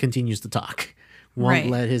just like continues to talk. Won't Right.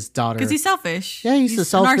 let his daughter. Because he's selfish. Yeah, he's a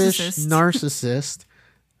selfish narcissist. narcissist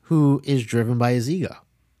who is driven by his ego.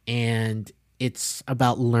 And it's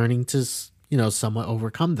about learning to, somewhat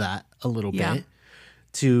overcome that a little Yeah. bit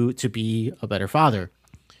to be a better father.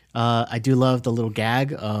 I do love the little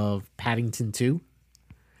gag of Paddington 2.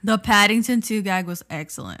 The Paddington 2 gag was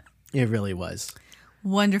excellent. It really was.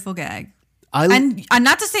 Wonderful gag. I And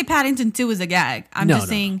not to say Paddington 2 is a gag. I'm No, just no,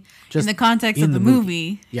 saying no. Just in the context in of the the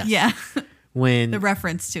movie. Yes. Yeah. when The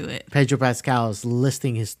reference to it. Pedro Pascal is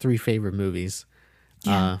listing his 3 favorite movies.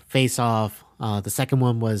 Yeah. Face Off. The second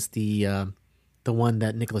one was the one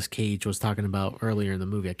that Nicolas Cage was talking about earlier in the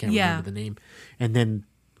movie. I can't Yeah. remember the name. And then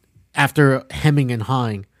after hemming and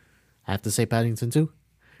hawing, I have to say Paddington 2.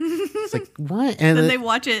 It's like, what? And Then they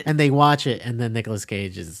watch it And they watch it, and then Nicolas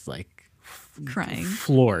Cage is like crying.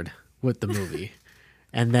 floored with the movie.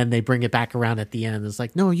 And then they bring it back around at the end. It's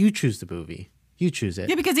like, no, you choose the movie. You choose it.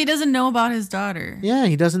 Yeah, because he doesn't know about his daughter. Yeah,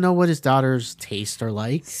 he doesn't know what his daughter's tastes are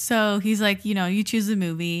like. So he's like, you choose the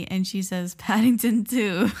movie. And she says, Paddington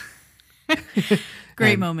 2.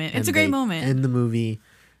 Great moment. It's a great moment. And the movie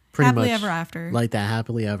pretty Happily much ever after. like that.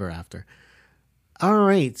 Happily ever after. All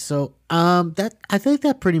right, so that I think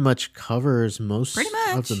that pretty much covers most Pretty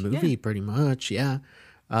of the much, movie. yeah. Pretty much, yeah.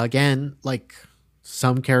 Again, like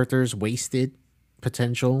some characters wasted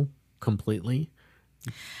potential completely.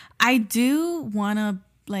 I do want to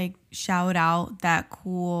like shout out that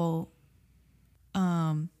cool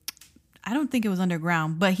I don't think it was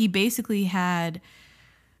underground, but he basically had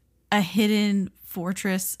a hidden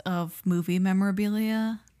fortress of movie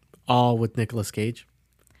memorabilia, All with Nicolas Cage.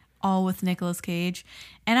 all with Nicolas Cage.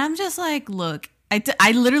 And I'm just like, look,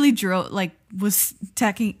 I literally was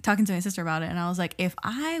talking to my sister about it, and I was like, if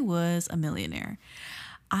I was a millionaire,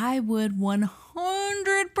 I would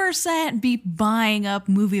 100% be buying up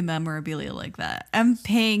movie memorabilia like that. I'm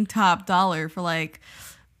paying top dollar for like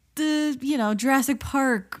the, Jurassic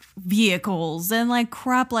Park vehicles and like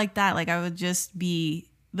crap like that. Like I would just be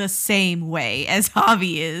the same way as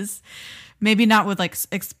Javi is Maybe not with like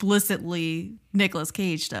explicitly Nicolas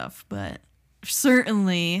Cage stuff, but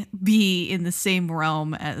certainly be in the same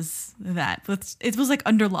realm as that. But it was like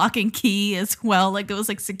under lock and key as well. Like there was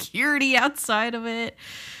like security outside of it.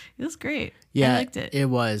 It was great. Yeah, I liked it. It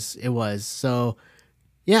was. So,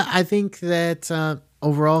 yeah, I think that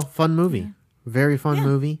overall, fun movie. Very fun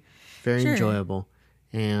movie. Very enjoyable.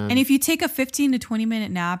 And if you take a 15 to 20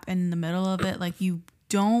 minute nap in the middle of it, like you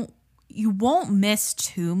won't miss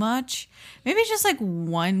too much. Maybe it's just like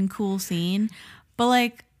one cool scene, but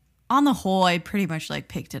like on the whole, I pretty much like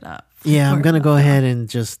picked it up. Yeah, I'm going to go ahead and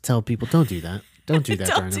just tell people, don't do that. Don't do that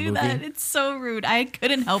Don't during do a movie. that. It's so rude. I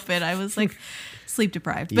couldn't help it. I was like sleep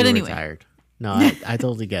deprived. You But were anyway. tired. No, I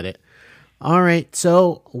totally get it. All right.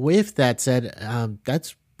 So with that said,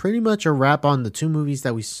 that's pretty much a wrap on the 2 movies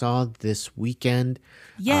that we saw this weekend.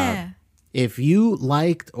 Yeah. If you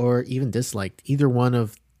liked or even disliked either one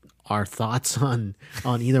of our thoughts on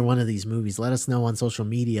either one of these movies, let us know on social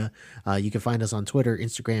media. You can find us on Twitter,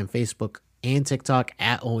 Instagram, Facebook, and TikTok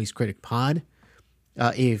at AlwaysCriticPod.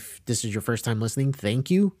 If this is your first time listening, thank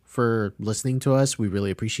you for listening to us. We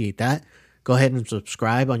really appreciate that. Go ahead and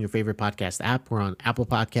subscribe on your favorite podcast app. We're on Apple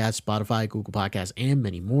Podcasts, Spotify, Google Podcasts, and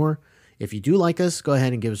many more. If you do like us, go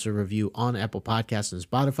ahead and give us a review on Apple Podcasts and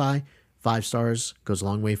Spotify. 5 stars goes a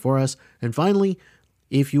long way for us. And finally,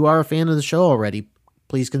 if you are a fan of the show already,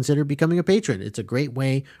 please consider becoming a patron. It's a great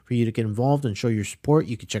way for you to get involved and show your support.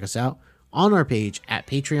 You can check us out on our page at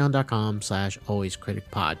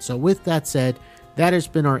patreon.com/alwayscriticpod. So with that said, that has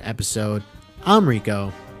been our episode. I'm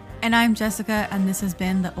Rico. And I'm Jessica, and this has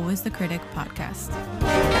been the Always the Critic podcast.